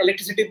 મારા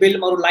ઇલેક્ટ્રિસિટી બિલ,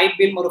 મારું લાઇટ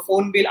બિલ, મારું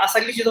ફોન બિલ, આ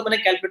સગલી ચીજો મને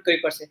કેલ્ક્યુલેટ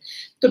કરવી પડશે.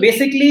 તો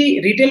બેસિકલી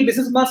રિટેલ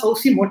બિઝનેસમાં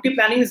સૌથી મોટી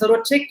પ્લાનિંગની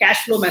જરૂરત છે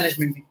કેશ ફ્લો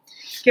મેનેજમેન્ટની,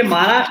 કે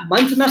મારા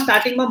મંથના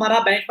સ્ટાર્ટિંગમાં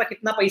મારા બેંકમાં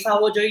કેટલા પૈસા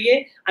આવવો જોઈએ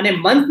અને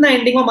મંથના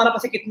એન્ડિંગમાં મારા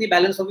પાસે કેટલી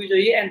બેલેન્સ હોવી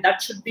જોઈએ, and that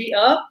should be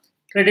a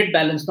credit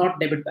balance, not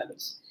debit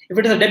balance. If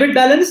it is a debit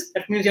balance,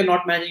 that means you are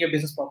not managing your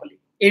business properly.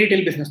 A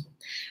retail business.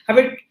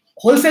 હવે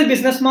wholesale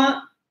business માં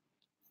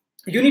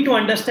you need to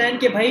understand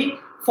કે ભાઈ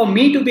for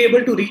me to be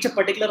able to reach a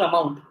particular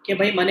amount, કે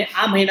ભાઈ મને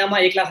આ મહિનામાં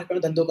 1 લાખ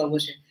રૂપિયાનો ધંધો કરવો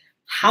છે,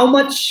 how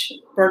much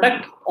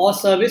product or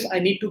service I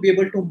need to be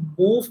able to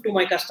move to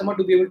my customer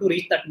to be able to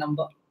reach that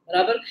number,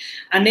 બરાબર.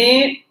 અને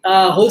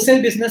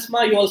wholesale business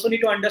માં you also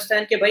need to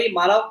understand કે ભાઈ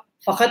મારા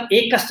ફક્ત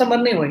એક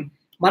કસ્ટમર નહીં હોય,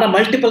 મારા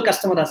મલ્ટિપલ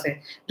કસ્ટમર હશે.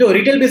 જો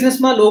રિટેલ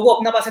બિઝનેસમાં લોકો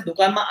આપણા પાસે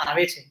દુકાનમાં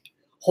આવે છે,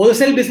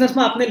 હોલસેલ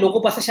બિઝનેસમાં આપણે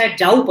લોકો પાસે શાયદ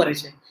જવું પડે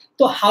છે.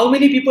 તો how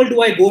many people do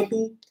I go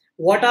to,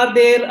 what are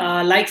there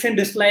likes and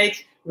dislikes,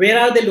 where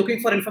are they looking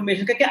for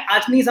information, કે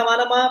આજની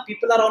જમાનામાં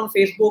people are on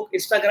Facebook,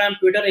 Instagram,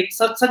 Twitter, એક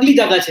સગલી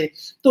જગા છે.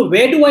 તો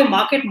where do I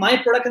market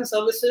my product and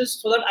services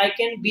so that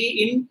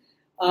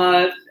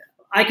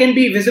I can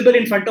be visible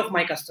in front of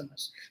my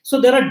customers. So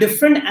there are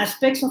different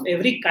aspects of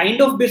every kind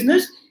of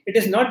business. It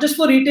is not just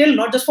for retail,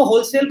 not just for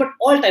wholesale, but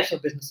all types of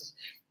businesses.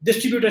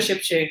 Distributorship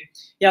છે,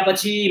 યા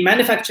પછી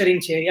manufacturing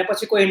છે, યા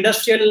પછી કોઈ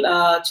industrial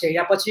છે,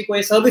 યા પછી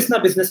કોઈ સર્વિસના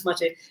બિઝનેસમાં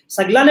છે.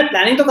 સગલાને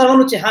પ્લાનિંગ તો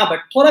કરવાનું છે, હા,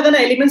 બટ થોડા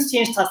ઘણા એલિમેન્ટ્સ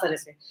ચેન્જ થતા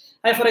રહેશે.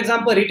 હવે ફોર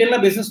એક્ઝામ્પલ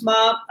રિટેલના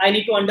બિઝનેસમાં આઈ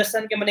નીડ ટુ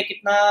અન્ડરસ્ટેન્ડ કે મને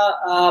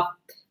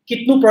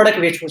કેટલું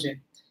પ્રોડક્ટ વેચવું છે.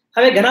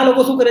 હવે ઘણા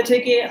લોકો શું કરે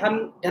છે કે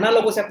ઘણા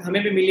લોકો અમે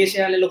બી મિલીએ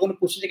છીએ અને લોકોને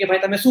પૂછે છે કે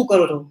ભાઈ તમે શું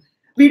કરો છો.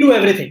 We do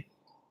everything,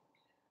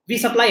 V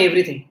supply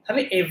everything.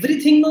 હવે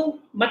એવરીથિંગનો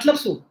મતલબ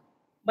શું,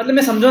 મતલબ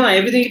મેં સમજો ના,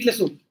 એવરીથિંગ એટલે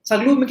શું,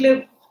 સગલું એટલે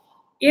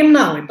એમ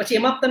ના હોય. પછી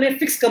એમાં તમે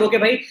ફિક્સ કરો કે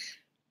ભાઈ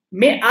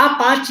મેં આ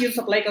 5 ચીજ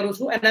સપ્લાય કરું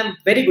છું and I am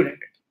very good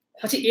at it.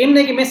 પછી એમ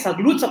નહીં કે મેં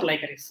સગલું જ સપ્લાય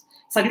કરીશ.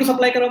 સગલું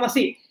સપ્લાય કરવામાં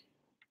C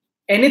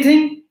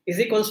anything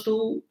is equals to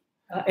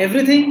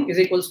everything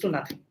is equals to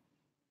nothing.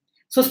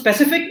 So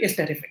specific is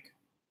terrific.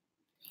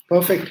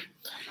 Perfect.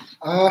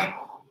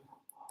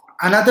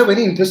 Another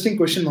very interesting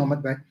question,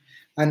 Mohammed bhai,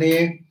 and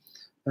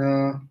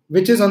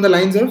which is on the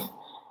lines of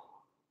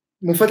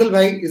Mufaddal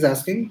bhai is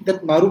asking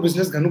that maru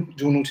business ghanu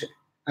junu છે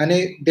and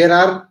there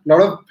are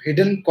lot of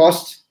hidden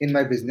costs in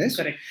my business.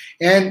 Correct.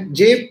 And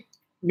they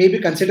may be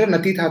considered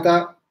nathi thata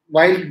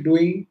while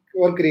doing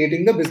or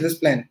creating the business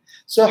plan.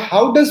 So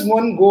how does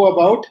one go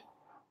about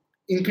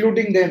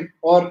including them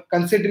or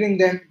considering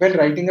them when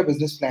writing a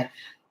business plan?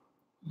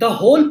 The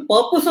whole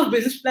purpose of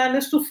business plan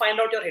is to find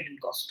out your hidden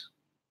cost.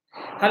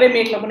 હવે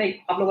મેં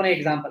આપ લોકોને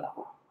example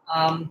આપું.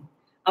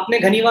 આપણે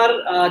ઘણીવાર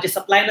જે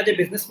સપ્લાયના જે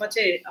બિઝનેસમાં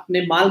છે, આપણે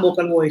માલ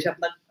મોકલવો હોય છે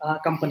આપણા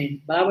કંપનીને,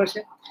 બરાબર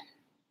છે.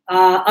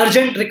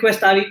 અર્જન્ટ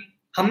રિક્વેસ્ટ આવી,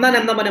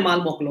 હમણાં મને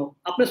માલ મોકલો.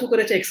 આપણે શું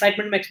કરીએ છીએ,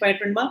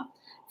 એક્સાઇટમેન્ટમાં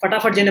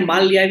ફટાફટ જઈને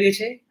માલ લઈ આવીએ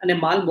છીએ અને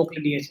માલ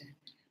મોકલી દઈએ છીએ.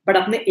 બટ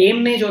આપણે એમ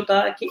નહીં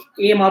જોતા કે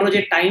એ મારો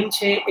જે ટાઈમ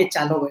છે એ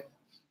ચાલો ગયો.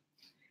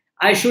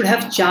 I should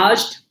have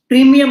charged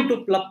premium two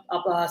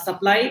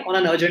supply on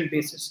an urgent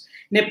basis.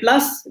 ને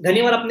પ્લસ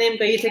ઘણીવાર આપણે એમ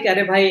કહીએ છીએ કે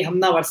અરે ભાઈ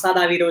હમણાં વરસાદ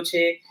આવી રહ્યો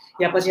છે,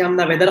 યા પછી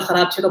હમણાં વેધર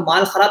ખરાબ છે તો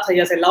માલ ખરાબ થઈ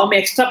જશે, લાવો મેં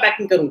એક્સ્ટ્રા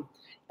પેકિંગ કરું.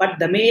 બટ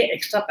તમે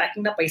એક્સ્ટ્રા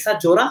પેકિંગના પૈસા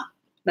જોરા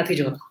નથી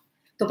જોરા,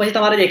 તો પછી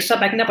તમારા જે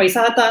એક્સ્ટ્રા પેકિંગના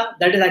પૈસા હતા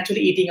that is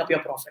actually eating up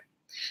your profit.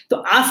 તો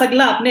આ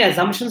સગલા આપણે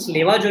એઝમ્પશન્સ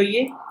લેવા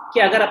જોઈએ કે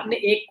અગર આપણે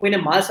એક કોઈને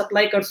માલ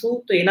સપ્લાય કરશું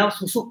તો એના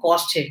શું શું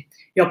કોસ્ટ છે,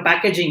 your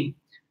packaging,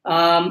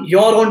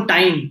 your own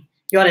time,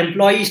 your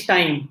employees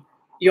time,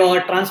 your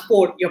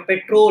transport, your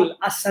petrol,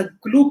 આ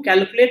સગલું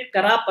કેલ્ક્યુલેટ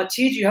કર્યા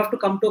પછી જ you have to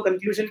come to a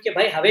conclusion કે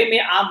ભાઈ હવે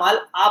મેં આ માલ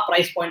આ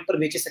પ્રાઇસ પોઈન્ટ પર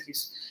વેચી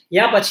શકીશ,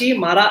 યા પછી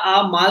મારા આ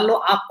માલનો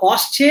આ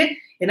કોસ્ટ છે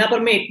એના પર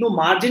મેં એટલું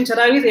માર્જિન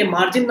ચલાવીશ, એ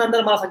માર્જિન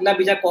અંદર મારા સગલા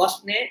બીજા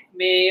કોસ્ટ ને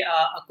મેં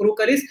અક્રૂ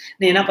કરીશ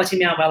ને એના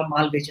પછી મેં આ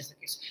માલ વેચી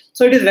શકીશ.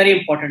 So it is very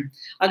important.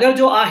 અગર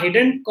જો આ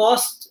હિડન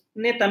કોસ્ટ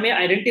ને તમે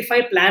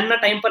આઈડેન્ટિફાઈ પ્લાન ના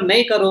ટાઈમ પર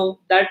નહીં કરો,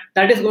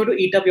 that is going to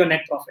eat up your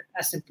net profit,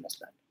 as simple as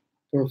that.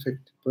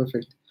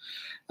 Perfect.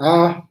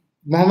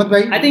 Mohammed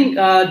bhai, I think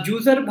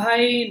Juzer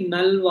bhai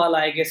Nalwala,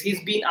 I guess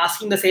he's been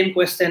asking the same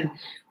question.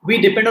 We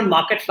depend on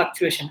market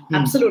fluctuation.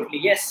 Absolutely,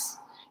 yes.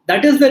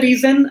 That is the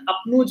reason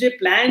apnu je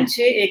plan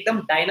che ekdam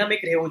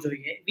dynamic રહેવું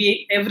જોઈએ. We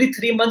every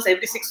 3 months,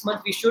 every 6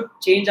 months we should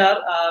change our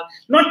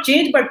not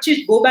change but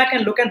just go back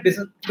and look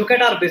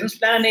at our business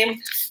plan and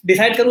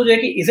decide કરવું જોઈએ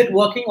કે is it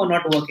working or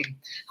not working.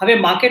 હવે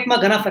market માં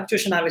ઘણા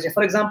fluctuation આવે છે.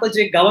 For example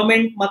જે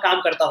government માં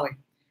કામ કરતા હોય,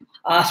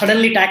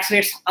 સડનલી ટેક્સ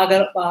રેટ્સ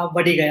આગળ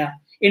વધી ગયા,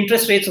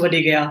 ઇન્ટરેસ્ટ રેટ્સ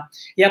વધી ગયા,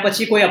 યા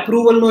પછી કોઈ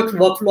અપ્રુવલનો એક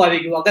વર્કફ્લો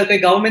આવી ગયું. અગર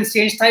કોઈ ગવર્મેન્ટ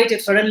ચેન્જ થાય છે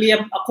સડનલી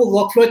આખું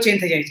વર્કફ્લો ચેન્જ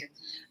થઈ જાય છે.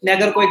 ને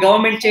અગર કોઈ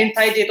ગવર્મેન્ટ ચેન્જ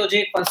થાય છે તો જે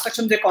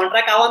કન્સ્ટ્રક્શન જે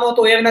કોન્ટ્રાક્ટ આવવાનો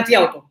હતો એ નથી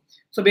આવતો.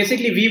 સો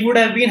basically V would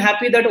have been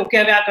happy that okay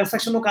હવે આ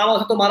કન્સ્ટ્રક્શનનું કામ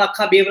આવશે તો મારા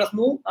આખા 2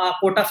 વર્ષનું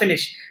quota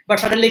finish, but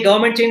suddenly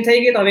government change થઈ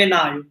ગઈ તો હવે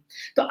ના આવ્યું.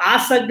 તો આ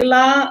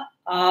સગલા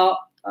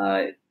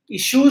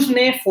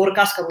ઇશ્યુઝને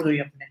ફોરકાસ્ટ કરવું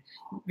જોઈએ આપણે.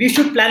 We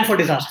should plan four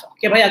disaster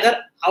કે ભાઈ અગર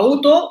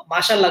આવું તો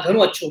માશાલ્લાહ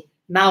ઘણું અચ્છું,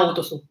 ના આવું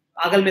તો શું,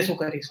 આગળ મેં શું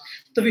કરીશ.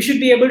 તો we should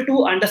be able to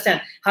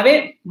understand. હવે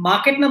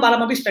માર્કેટના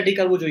બારામાં બી સ્ટડી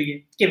કરવું જોઈએ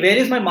કે where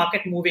is my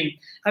market moving.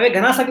 હવે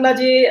ઘણા સગલા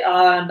જે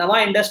નવા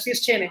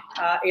ઇન્ડસ્ટ્રીઝ છે ને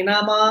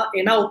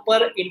એના ઉપર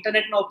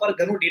ઇન્ટરનેટના ઉપર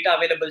ઘણું ડેટા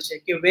અવેલેબલ છે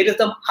કે where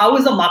is how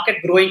is the market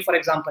growing. For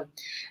example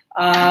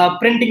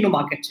પ્રિન્ટિંગનું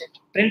market છે.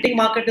 Printing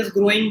market is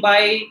growing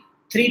by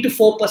 3 to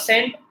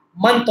 4%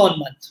 month on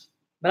month.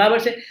 બરાબર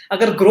છે.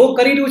 અગર ગ્રો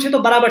કરી રહ્યું છે તો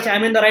બરાબર છે, આઈ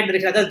એમ ઇન ધ રાઇટ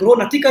ડિરેક્શન. અગર ગ્રો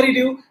નથી કરી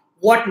રહ્યું,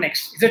 what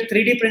next? Is it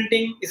 3D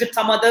printing? Is it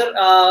some other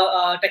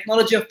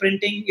technology of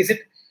printing? Is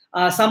it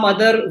some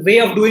other way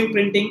of doing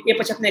printing? ये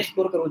પછી આપણે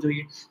explore કરવું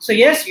જોઈએ. So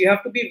yes, you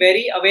have to be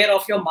very aware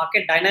of your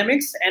market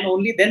dynamics and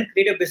only then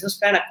create a business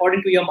plan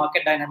according to your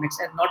market dynamics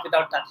and not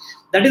without that.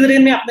 That is the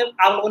reason આપણે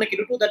આ લોકોને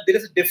કીધું હતું that there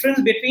is a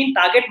difference between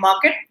target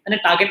market and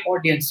a target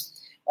audience.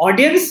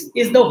 Audience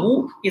is the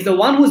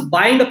one who is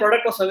buying the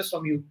product or service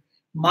from you.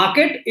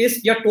 Market is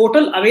your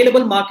total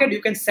available market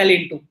you can sell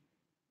into.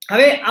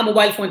 હવે આ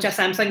mobile phone છે,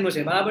 સેમસંગનો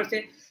છે, બરાબર છે.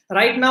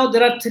 Right now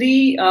there are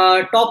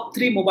top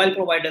 3 mobile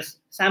providers.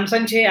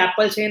 Samsung છે,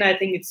 Apple છે, and I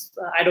think it's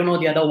I don't know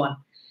the other one.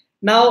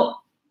 Now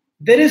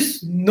there is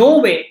no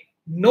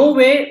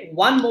way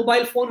one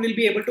mobile phone will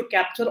be able to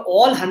capture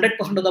all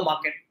 100% of the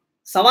market.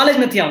 સવાલ જ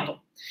નથી આવતો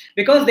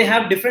because they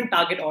have different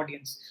target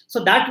audience. So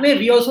that way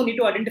we also need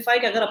to identify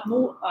કે અગર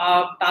આપનું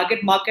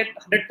target market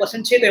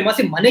 100% છે તો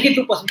એમાંથી મને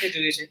કેટલું percentage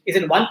જોઈએ છે. Is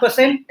it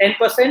 1%,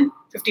 10%,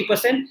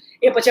 50%?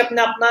 એ પછી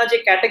આપણે આપના જે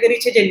કેટેગરી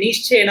છે, જે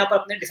niche છે એના પર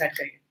આપણે ડિસાઈડ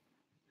કરીએ.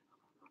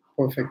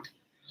 Perfect.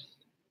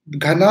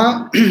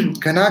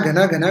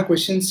 ઘણા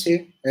questions છે.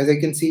 As I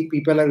can see,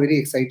 people are very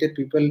excited.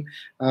 People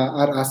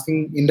are asking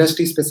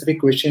industry specific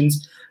questions.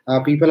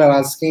 People are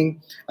asking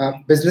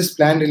business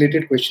plan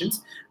related questions.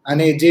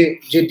 અને જે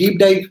deep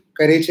dive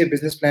કરે છે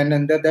business plan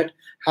અંદર, that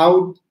how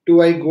do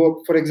I go,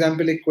 for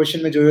example એક question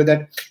મેં જોયો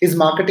that is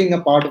marketing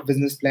a part of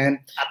business plan?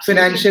 Absolutely.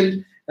 Financial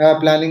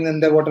planning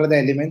અંદર what are the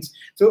elements?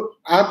 So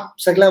આપ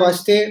સગલા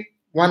વાસ્તે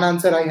one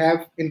answer I have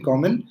in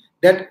common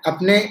that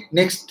આપણે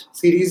next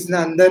series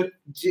ના અંદર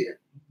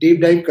deep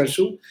dive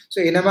કરશું. So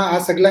એનામાં આ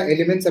સગલા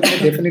elements આપણે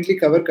definitely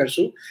cover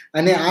કરશું.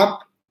 અને આપ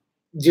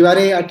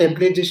જેવારે આ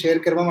template જે share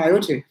કરવામાં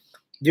આવ્યો છે,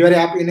 જેવારે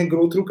આપ એને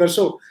ગ્રો થ્રુ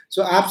કરશો, સો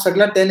આપ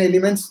સગલા 10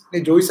 એલિમેન્ટ્સ ને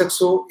જોઈ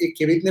શકશો. એ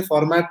કેવી રીતને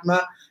ફોર્મેટમાં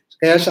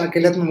કયા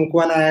શાકેલાતમાં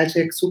મૂકવાના આવ્યા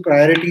છે, શું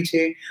પ્રાયોરિટી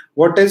છે,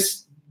 what is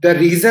the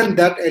reason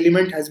that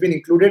element has been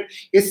included,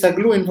 A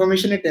સગલું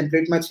information એ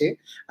ટેમ્પલેટમાં છે.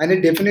 અને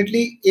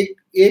ડેફિનેટલી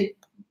એક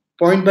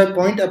પોઈન્ટ બાય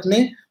પોઈન્ટ આપણે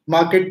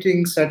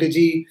marketing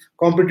strategy,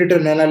 competitor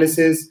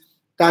analysis,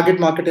 target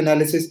market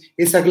analysis,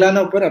 એ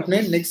સગલાના ઉપર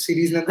આપણે નેક્સ્ટ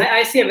સિરીઝના અંદર.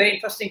 I see a very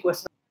interesting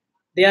question.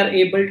 They are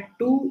able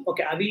to,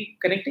 okay, are we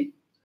connecting?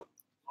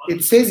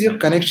 It says your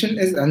connection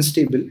is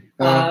unstable.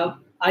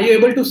 Are you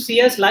able to see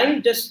us live?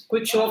 Just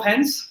quick show of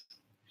hands.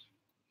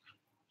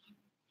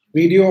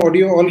 Video,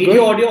 audio, all good?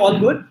 Video, audio, all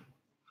good?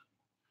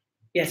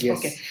 Yes.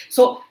 Okay.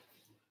 So,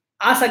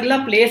 આ સગલા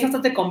players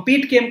સાથે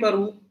compete કેમ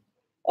કરવું?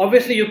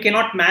 Obviously, you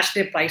cannot match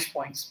their price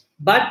points.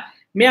 But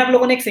मैं आप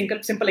लोगों ने एक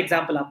simple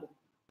example आपको.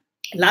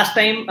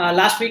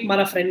 Last week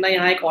મારા ફ્રેન્ડના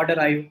यहाँ એક ઓર્ડર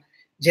આવ્યું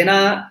જેના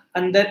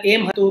અંદર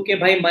એમ હતું કે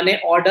ભાઈ મને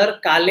ઓર્ડર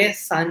કાલે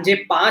સાંજે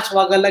 5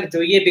 વાગ્યા લગ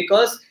જોઈએ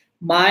because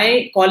my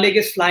colleague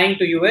is flying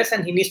to US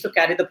and he needs to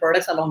carry the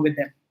products along with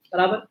them.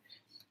 બરાબર.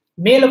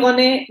 મેં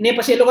લોકોને ને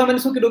પછી એ લોકોએ મને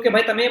શું કીધું કે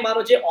ભાઈ તમે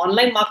મારો જે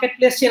ઓનલાઈન માર્કેટ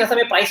પ્લેસ છે એના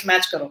સામે પ્રાઇસ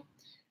મેચ કરો.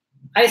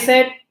 I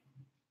said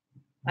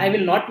I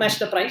will not match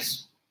the price.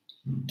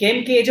 કેમ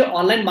કે એ જે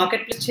ઓનલાઈન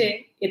માર્કેટ પ્લેસ છે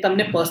એ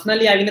તમને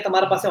પર્સનલી આવીને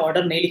તમારા પાસે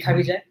ઓર્ડર નહીં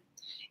લિખાવી જાય,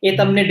 એ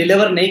તમને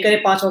ડિલિવર નહીં કરે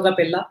 5 વાગ્યા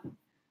પહેલા,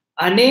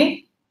 અને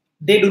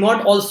they do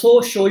not also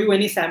show you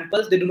any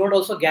samples, they do not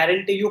also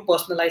guarantee you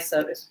personalized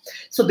service.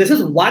 So this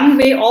is one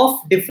way of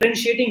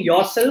differentiating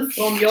yourself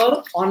from your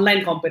online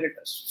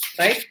competitors,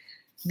 right?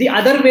 The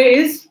other way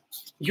is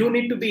you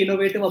need to be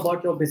innovative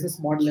about your business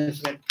model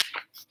as well.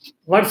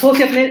 વર્ષો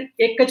થી આપણે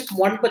એક જ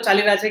mode પર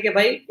ચાલી રહ્યા છે કે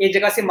ભાઈ એક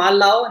જગ્યા से માલ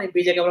લાવો અને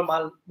બીજી જગ્યા પર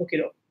માલ મૂકી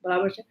દો,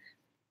 બરાબર છે?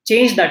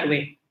 Change that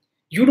way.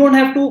 You don't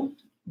have to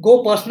go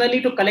personally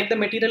to collect the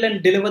material and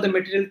deliver the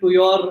material to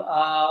your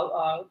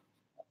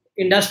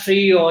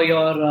industry or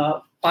your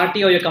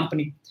party or your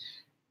company.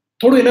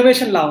 થોડું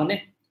innovation લાવો ને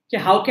કે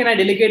how can I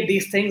delegate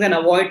these things and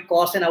avoid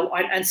cost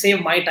and save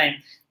my time.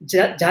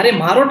 જ્યારે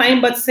મારો time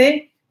બચશે,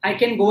 I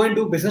can go and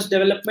do business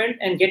development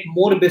and get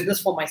more business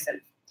for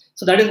myself.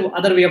 So that is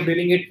other way of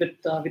dealing it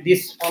with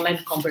these online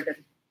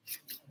competitors.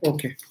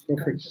 Okay,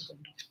 perfect.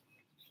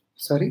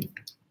 Sorry?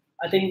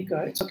 I think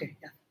it's okay.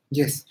 Yeah.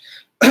 Yes.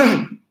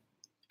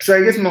 So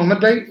I guess Mohammed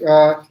bhai,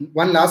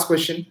 one last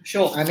question.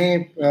 Sure. અને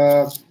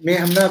મેં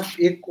હમણાં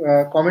એક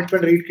comment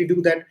પણ read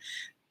કીધું that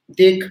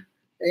take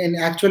an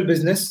actual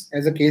business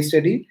as a case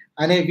study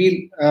and we'll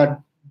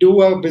do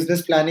a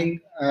business planning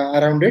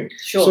around it.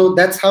 Sure. So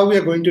that's how we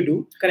are going to do.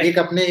 Correct. एक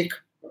अपने एक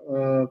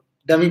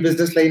dummy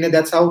business line है,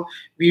 that's how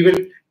we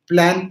will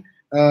plan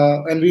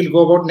and we'll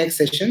go about next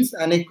sessions.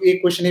 અને એક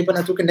question એ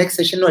પણ હતું કે next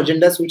session નો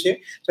agenda શું છે.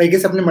 So I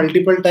guess આપણે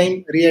multiple time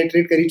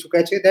reiterate કરી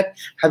ચૂક્યા છે that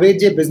હવે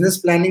જે business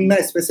planning ના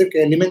specific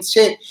elements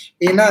છે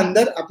એના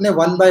અંદર આપણે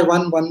one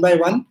by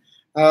one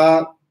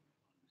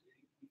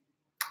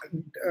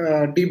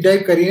deep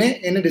dive કરીને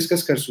એને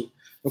discuss કરશું.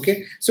 Okay,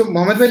 so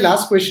Mohammed bhai,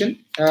 last question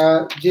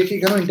જે કે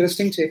ઘણો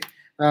interesting છે.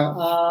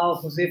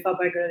 Huzefa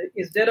bhai,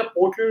 is there a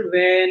portal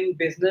when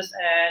business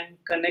and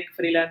connect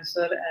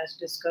freelancer as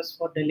discussed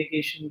for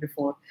delegation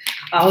before?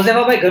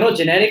 Huzefa bhai, ઘણો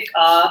generic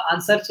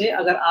answer છે.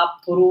 અગર આપ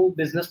થોડું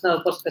business ના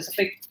ઉપર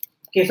specific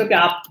કહેશો કે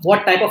આપ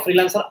what type of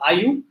freelancer are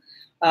you,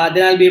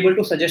 then I'll be able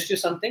to suggest you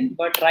something.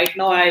 But right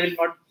now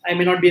I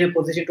may not be in a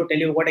position to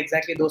tell you what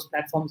exactly those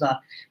platforms are.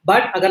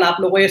 But अगर आप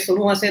लोगों ये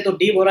सुनू हसे तो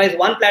DBohra is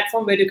one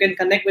platform where you can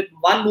connect with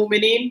one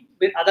Mu'minin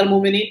with other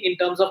Mu'minin in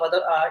terms of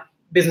other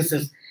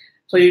businesses.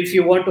 So if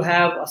you want to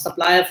have a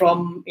supplier from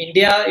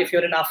India, if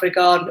you're in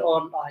Africa or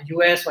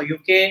US or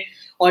UK,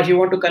 or if you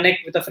want to connect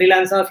with a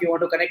freelancer, if you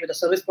want to connect with a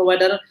service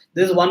provider,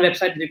 this is one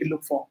website that you can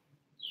look for.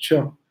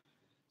 Sure.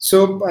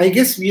 So I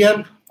guess we are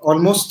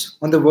almost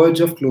on the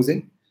verge of closing.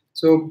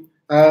 So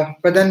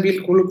but then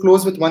we'll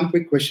close with one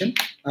quick question.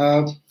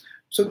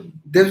 So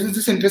there's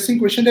this interesting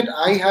question that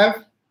I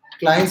have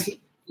clients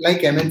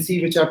like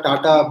MNC, which are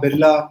Tata,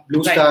 Birla,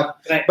 Blue Star,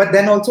 right. But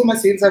then also my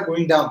sales are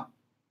going down.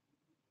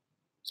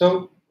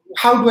 So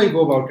how do I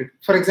go about it?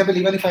 For example,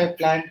 even if I have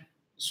planned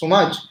so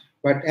much,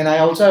 and I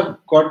also have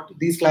got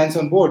these clients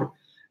on board,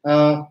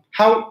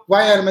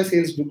 why are my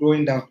sales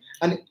going down?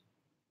 And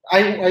I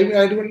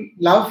would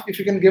love if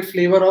you can give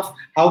flavor of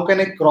how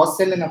can I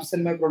cross-sell and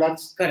upsell my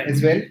products. Correct.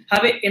 As well.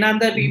 Have in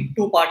another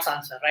two parts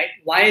answer, right?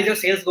 Why is your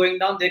sales going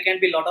down? There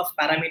can be a lot of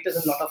parameters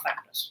and a lot of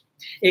factors.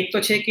 Ek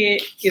to che ke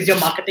is your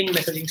marketing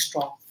messaging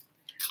strong?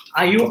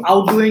 Are you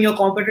outdoing your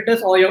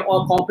competitors or your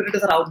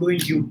competitors are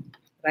outdoing you,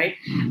 right?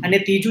 And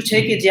tiju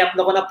che ke je aap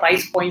logon na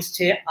price points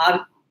che,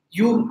 are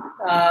you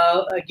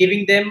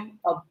giving them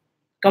a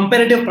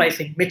comparative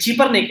pricing? Me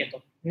cheaper nahi kehta.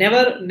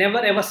 Never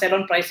ever sell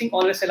on pricing,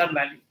 always sell on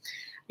value.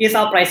 Is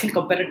our pricing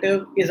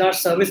competitive? Is our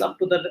service up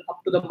to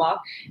the mark?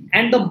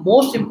 And the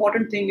most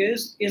important thing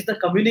is the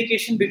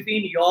communication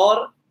between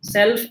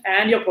yourself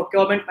and your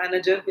procurement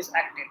manager is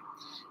active.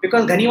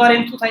 Because ઘણી વાર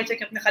એમ શું થાય છે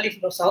કે આપણે ખાલી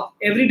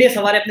every day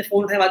સવારે આપણે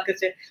ફોન થાય વાત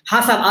કરશે, હા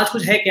સાહેબ आज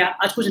कुछ है क्या,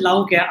 आज कुछ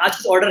लाऊं क्या, आज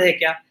कुछ ऑर्डर है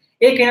क्या,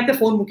 એ કહીને આપણે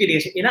ફોન મૂકી દઈએ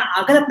છીએ. એના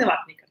આગળ આપણે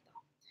વાત નહીં કરતા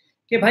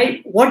કે ભાઈ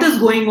what is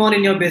going on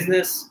in your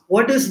business,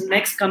 what is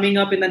next coming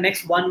up in the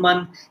next 1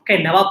 month, કઈ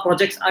નવા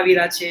પ્રોજેક્ટ્સ આવી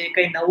રહ્યા છે,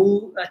 કઈ નવું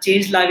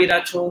ચેન્જ લાવી રહ્યા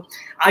છો,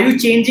 are you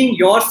changing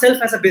yourself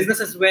as a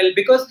business as well?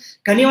 Because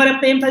ઘણી વાર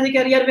આપણે એમ થાય છે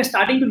કે યાર we are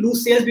starting to lose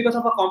sales because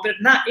of our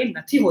competitor. ના, એ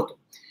નથી હોતું.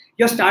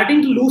 You are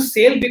starting to lose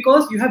sales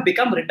because you have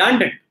become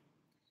redundant.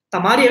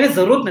 તમારી હવે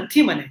જરૂરત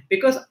નથી મને,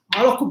 because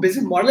મારો આખું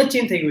બિઝનેસ મોડલ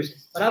ચેન્જ થઈ ગયું છે,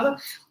 બરાબર?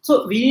 So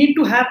we need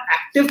to have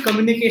active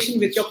communication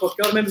with your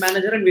procurement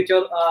manager and with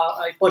your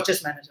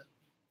purchase manager.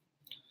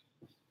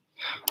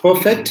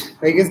 Perfect.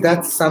 I guess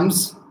that sums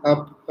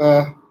up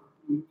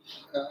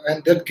and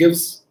that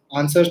gives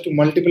answers to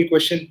multiple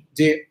questions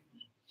je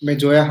मैं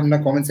जोया हमना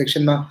comment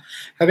section में.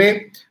 हवे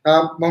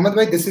Mohammed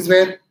bhai, this is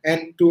where,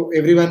 and to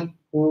everyone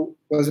who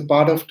was a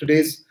part of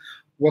today's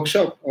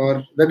workshop or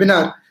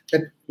webinar,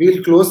 that we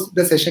will close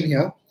the session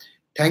here.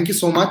 Thank you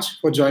so much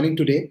for joining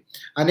today.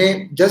 And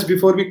just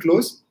before we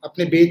close,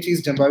 अपने बे चीज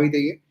जंबावी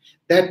देइए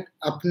that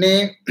अपने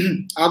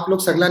आप लोग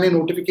सगला ने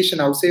notification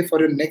आवसे for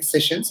your next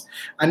sessions.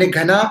 अने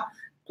घना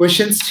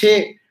questions छे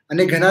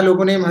અને ઘણા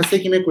લોકોને એમ હશે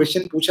કે મેં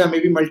ક્વેશ્ચન પૂછા, મે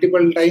બી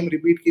મલ્ટિપલ ટાઈમ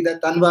રિપીટ કીધા,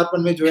 3 વાર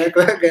પણ મેં જોયા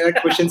ગયા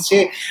ક્વેશ્ચન્સ છે,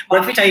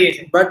 માફી चाहिए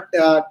છે,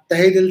 બટ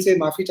તહે દિલ से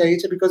માફી चाहिए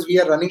છે, because we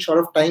are running short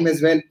of time as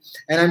well,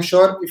 and I'm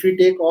sure if we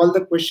take all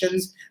the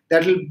questions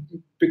that will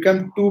become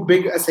too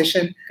big a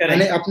session.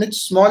 અને આપણે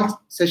small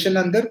session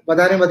અંદર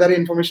વધારે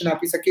information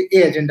આપી શકે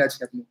એ એજન્ડા છે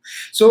આપણું.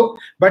 So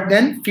but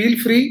then feel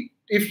free,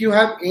 if you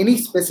have any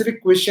specific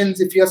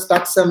questions, if you are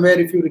stuck somewhere,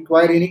 if you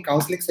require any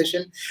counseling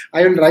session,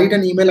 I will write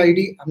an email ID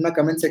in the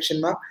comment section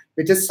ma,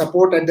 which is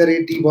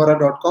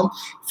support@dbohra.com.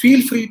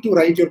 Feel free to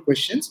write your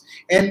questions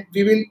and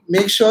we will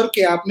make sure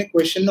કે આપને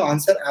question નો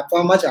answer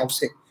આપવામાં જ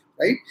આવશે.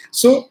 right?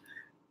 So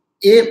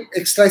a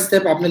extra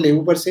step आपने ले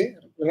ऊपर से.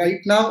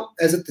 Right now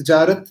as a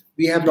Tijaarat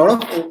we have lot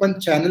of open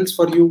channels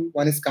for you.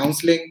 One is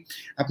counseling,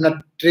 अपना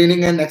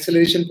training and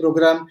acceleration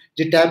program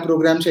જે tab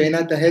program છે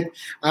એના તહેત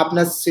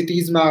આપના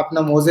cities માં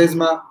આપના moses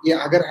માં ये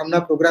अगर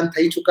हमना program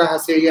થઈ ચુકા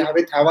હશે ये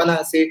હવે થવાના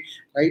હશે,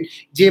 right?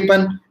 જે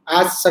પણ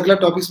આ સગલા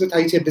topics પર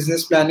થાય છે,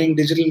 business planning,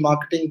 digital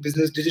marketing,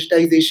 business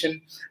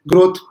digitization,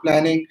 growth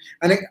planning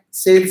અને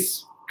sales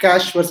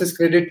cash versus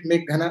credit में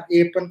घना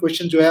ये पण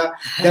question जोया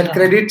that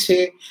credit छे,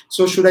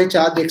 so should I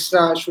charge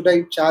extra, should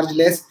I charge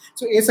less?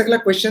 So ये सगला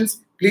questions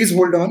please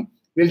hold on,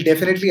 we'll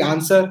definitely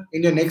answer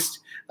in your next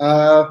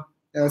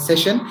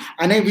session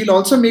and we'll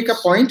also make a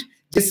point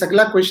जे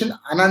सगला question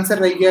unanswered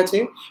रह गया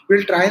छे,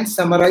 we'll try and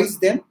summarize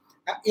them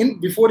in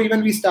before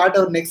even we start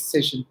our next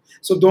session,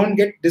 so don't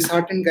get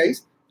disheartened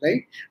guys,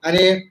 right? And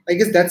I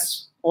guess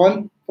that's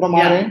all from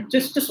our end.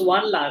 Just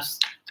one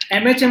last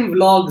MHM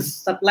vlogs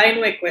supply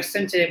નો એક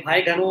question છે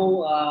ભાઈ, ઘણું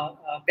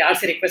પ્યાર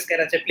से request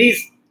કર્યા છે,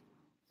 please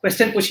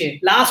question પૂછીએ.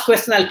 Last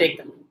question I'll take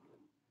them.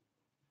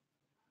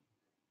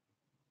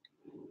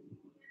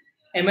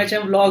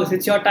 MHM vlogs,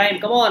 it's your time,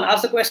 come on,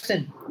 ask the question.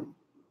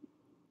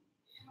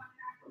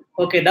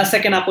 Okay, 10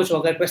 second આપું છું.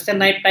 અગર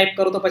ક્વેશ્ચન નહીં ટાઈપ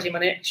કરો તો પછી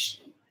મને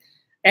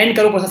એન્ડ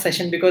કરવું પડશે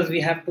session, because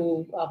we have to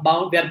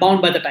we are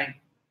bound by the time.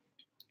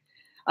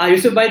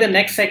 Yusuf bhai, the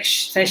next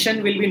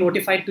session will be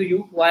notified to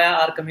you via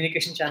our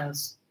communication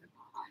channels.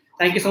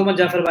 Thank you so much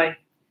Jafar bhai.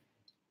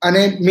 And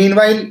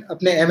meanwhile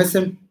अपने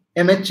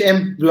MHM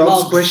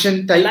vlogs question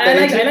type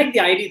करे छे. I like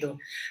the ID though.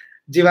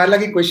 जीवारला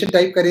की question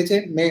type करे छे,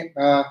 मैं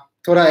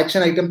थोड़ा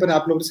action item पर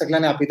आप लोग सगला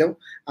ने आपी दઉં.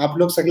 आप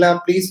लोग सगला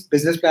please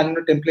business planning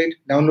no template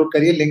download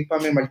કરીએ, લિંક પર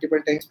મેં મલ્ટીપલ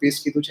ટાઈમ્સ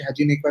પેસ્ટ કીધું છે,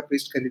 હજી એકવાર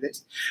પેસ્ટ કરી દઈશ.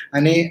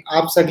 અને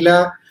આપ સગલા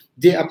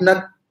જે अपना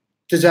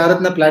तिजारत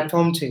ना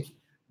प्लेटफॉर्म છે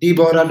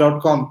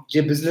DBohra.com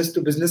જે બિઝનેસ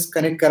ટુ બિઝનેસ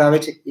કનેક્ટ કરાવે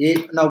છે,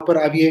 એના ઉપર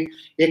આવીએ.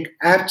 એક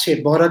એપ છે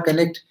બોહરા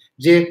કનેક્ટ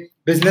જે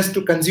business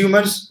to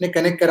consumers ને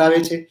connect કરાવે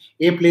છે,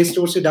 એ play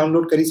store से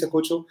download કરી શકો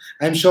છો.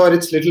 I'm sure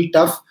it's little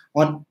tough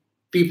on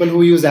people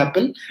who use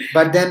Apple,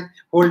 but then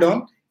hold on,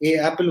 a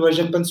Apple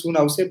version પણ soon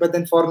આવશે, but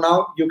then for now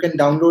you can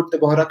download the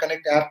Bohra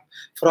Connect app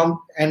from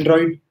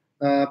Android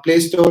Play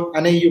Store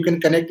and you can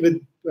connect with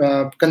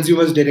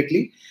consumers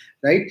directly,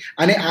 right?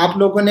 અને આપ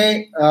લોકોને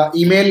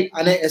email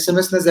અને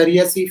SMS ના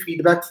જરિયાથી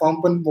feedback form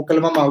પણ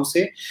મોકલવામાં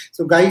આવશે.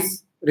 So guys,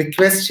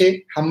 request છે,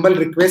 humble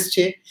request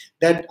છે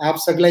that आप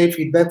सगला ये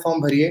feedback form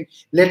भरिए.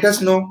 Let us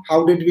know how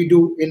did we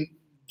do in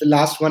the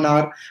last 1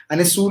 hour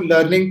and શું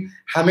learning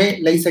हमें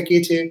લઈ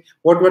શકીએ છે,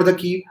 what were the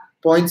key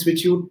points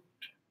which you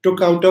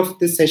took out of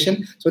this session,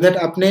 so that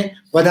अपने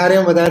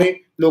વધારે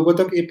लोगों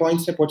तक ये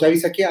points ने पहुंचावी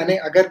सके. અને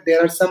अगर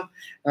there are some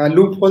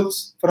loopholes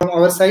from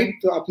our side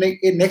तो अपने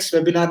ये next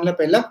webinar में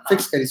पहला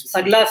fix કરીશું.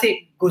 સગલા से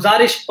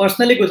गुजारिश,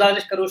 पर्सनली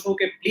गुजारिश करूँ છું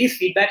કે પ્લીઝ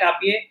ફીડબેક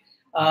આપીએ.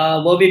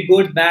 वो भी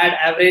good, bad,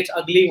 average,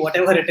 ugly,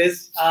 whatever it is,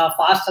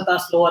 fast था,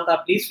 slow था,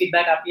 please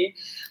feedback આપીએ.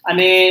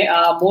 અને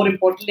more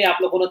importantly आप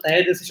लोगों નો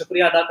તહે દિલથી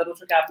શુક્રિયા અદા કરું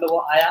છું કે આપ લોકો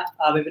આયા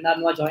આ વેબિનાર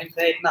માં જોઈન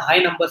થયા. इतना हाई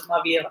नंबर्स में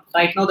भी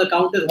right now the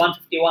count is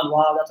 151.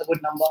 wow, that's a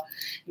good number.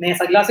 ને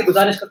સગલા से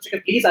गुजारिश કરું છું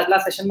કે પ્લીઝ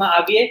અગલા સેશન માં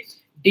આવીએ,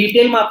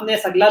 डिटेल में अपने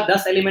सगला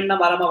 10 एलिमेंट ना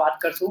बारे में बात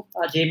करશું,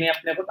 जे मैं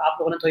अपने को आप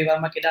लोगों ने थोड़ी बार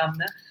में किया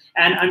हमने.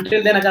 एंड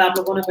अंटिल देन अगर आप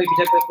लोगों ने कोई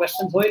बीजा कोई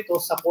क्वेश्चन होए तो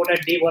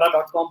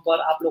support@dbohra.com पर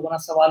आप लोगों ने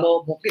सवालों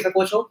मोकली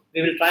सको છો. We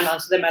will try and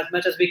answer them as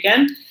much as we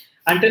can.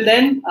 Until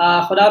then,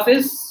 Khuda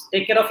Hafiz,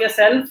 take care of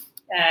yourself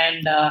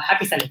and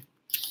happy selling.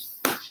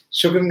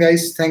 Shukran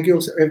guys, thank you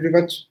very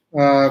much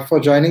for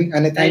joining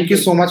and thank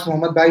you so much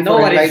Mohammed bhai for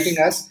inviting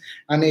us,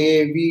 and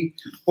we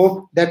hope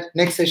that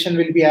next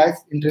session will be as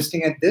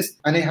interesting as this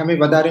and hame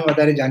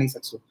વધારે જાણી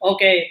શકશો.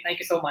 Okay, thank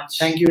you so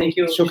much. Thank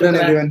you.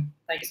 Shukran everyone.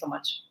 Thank you so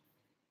much.